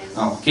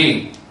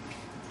 Okay.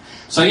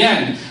 So,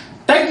 yan.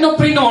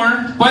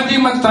 Technopreneur, pwede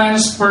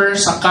mag-transfer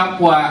sa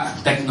kapwa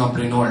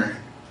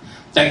technopreneur.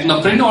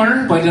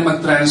 Technopreneur, pwede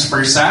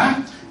mag-transfer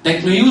sa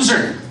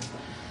techno-user.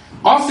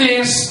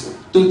 Office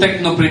to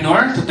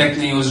technopreneur to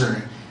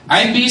techno-user.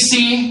 IBC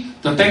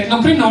to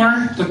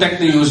technopreneur to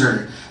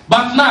techno-user.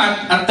 But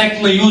not a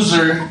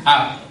techno-user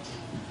app.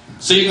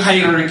 So yung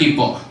hierarchy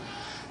po.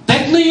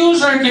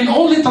 Techno-user can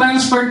only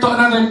transfer to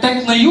another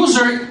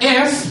techno-user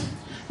if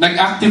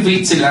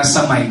nag-activate sila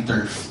sa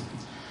MyTurf.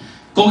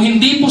 Kung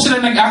hindi po sila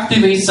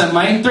nag-activate sa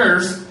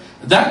MyTurf,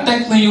 that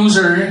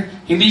techno-user,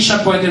 hindi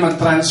siya pwede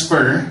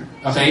mag-transfer,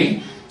 okay,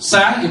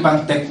 sa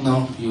ibang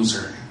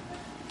techno-user.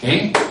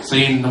 Okay? So,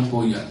 yun lang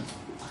po yun.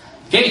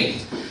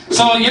 Okay.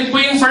 So, yan po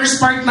yung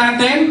first part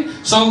natin.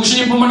 So, gusto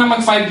niyo po muna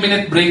mag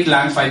 5-minute break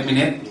lang. 5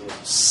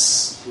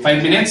 minutes? 5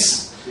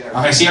 minutes?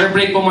 Okay, CR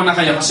break po muna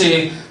kayo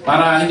kasi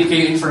para hindi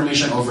kayo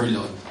information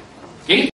overload. Okay?